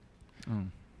busy. Oh.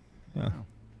 Yeah. Oh.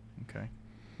 Okay.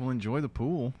 Well, enjoy the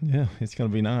pool. Yeah, it's going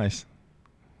to be nice.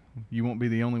 You won't be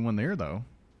the only one there, though.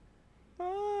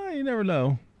 You never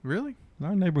know. Really?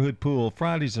 Our neighborhood pool,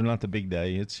 Fridays are not the big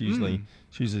day. It's usually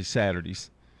Saturdays.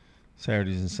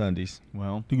 Saturdays and Sundays.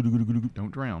 Well,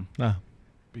 don't drown. Nah.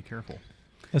 Be careful.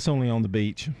 That's only on the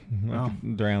beach. I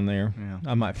could drown there. Yeah.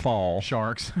 I might fall.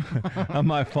 Sharks. I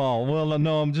might fall. Well,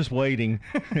 no, I'm just waiting.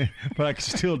 But I can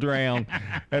still drown.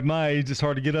 At my age, it's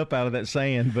hard to get up out of that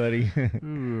sand, buddy.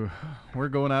 Ooh, we're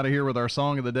going out of here with our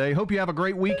song of the day. Hope you have a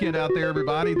great weekend out there,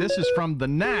 everybody. This is from The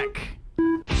Knack.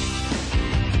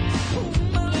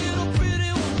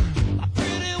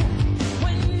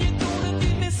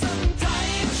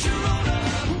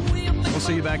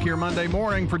 See you back here Monday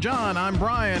morning. For John, I'm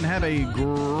Brian. Have a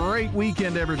great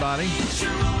weekend, everybody.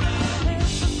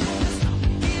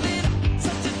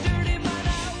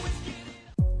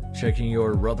 Checking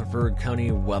your Rutherford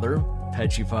County weather.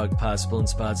 Patchy fog possible in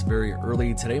spots very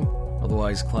early today.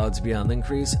 Otherwise, clouds beyond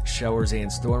increase. Showers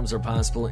and storms are possible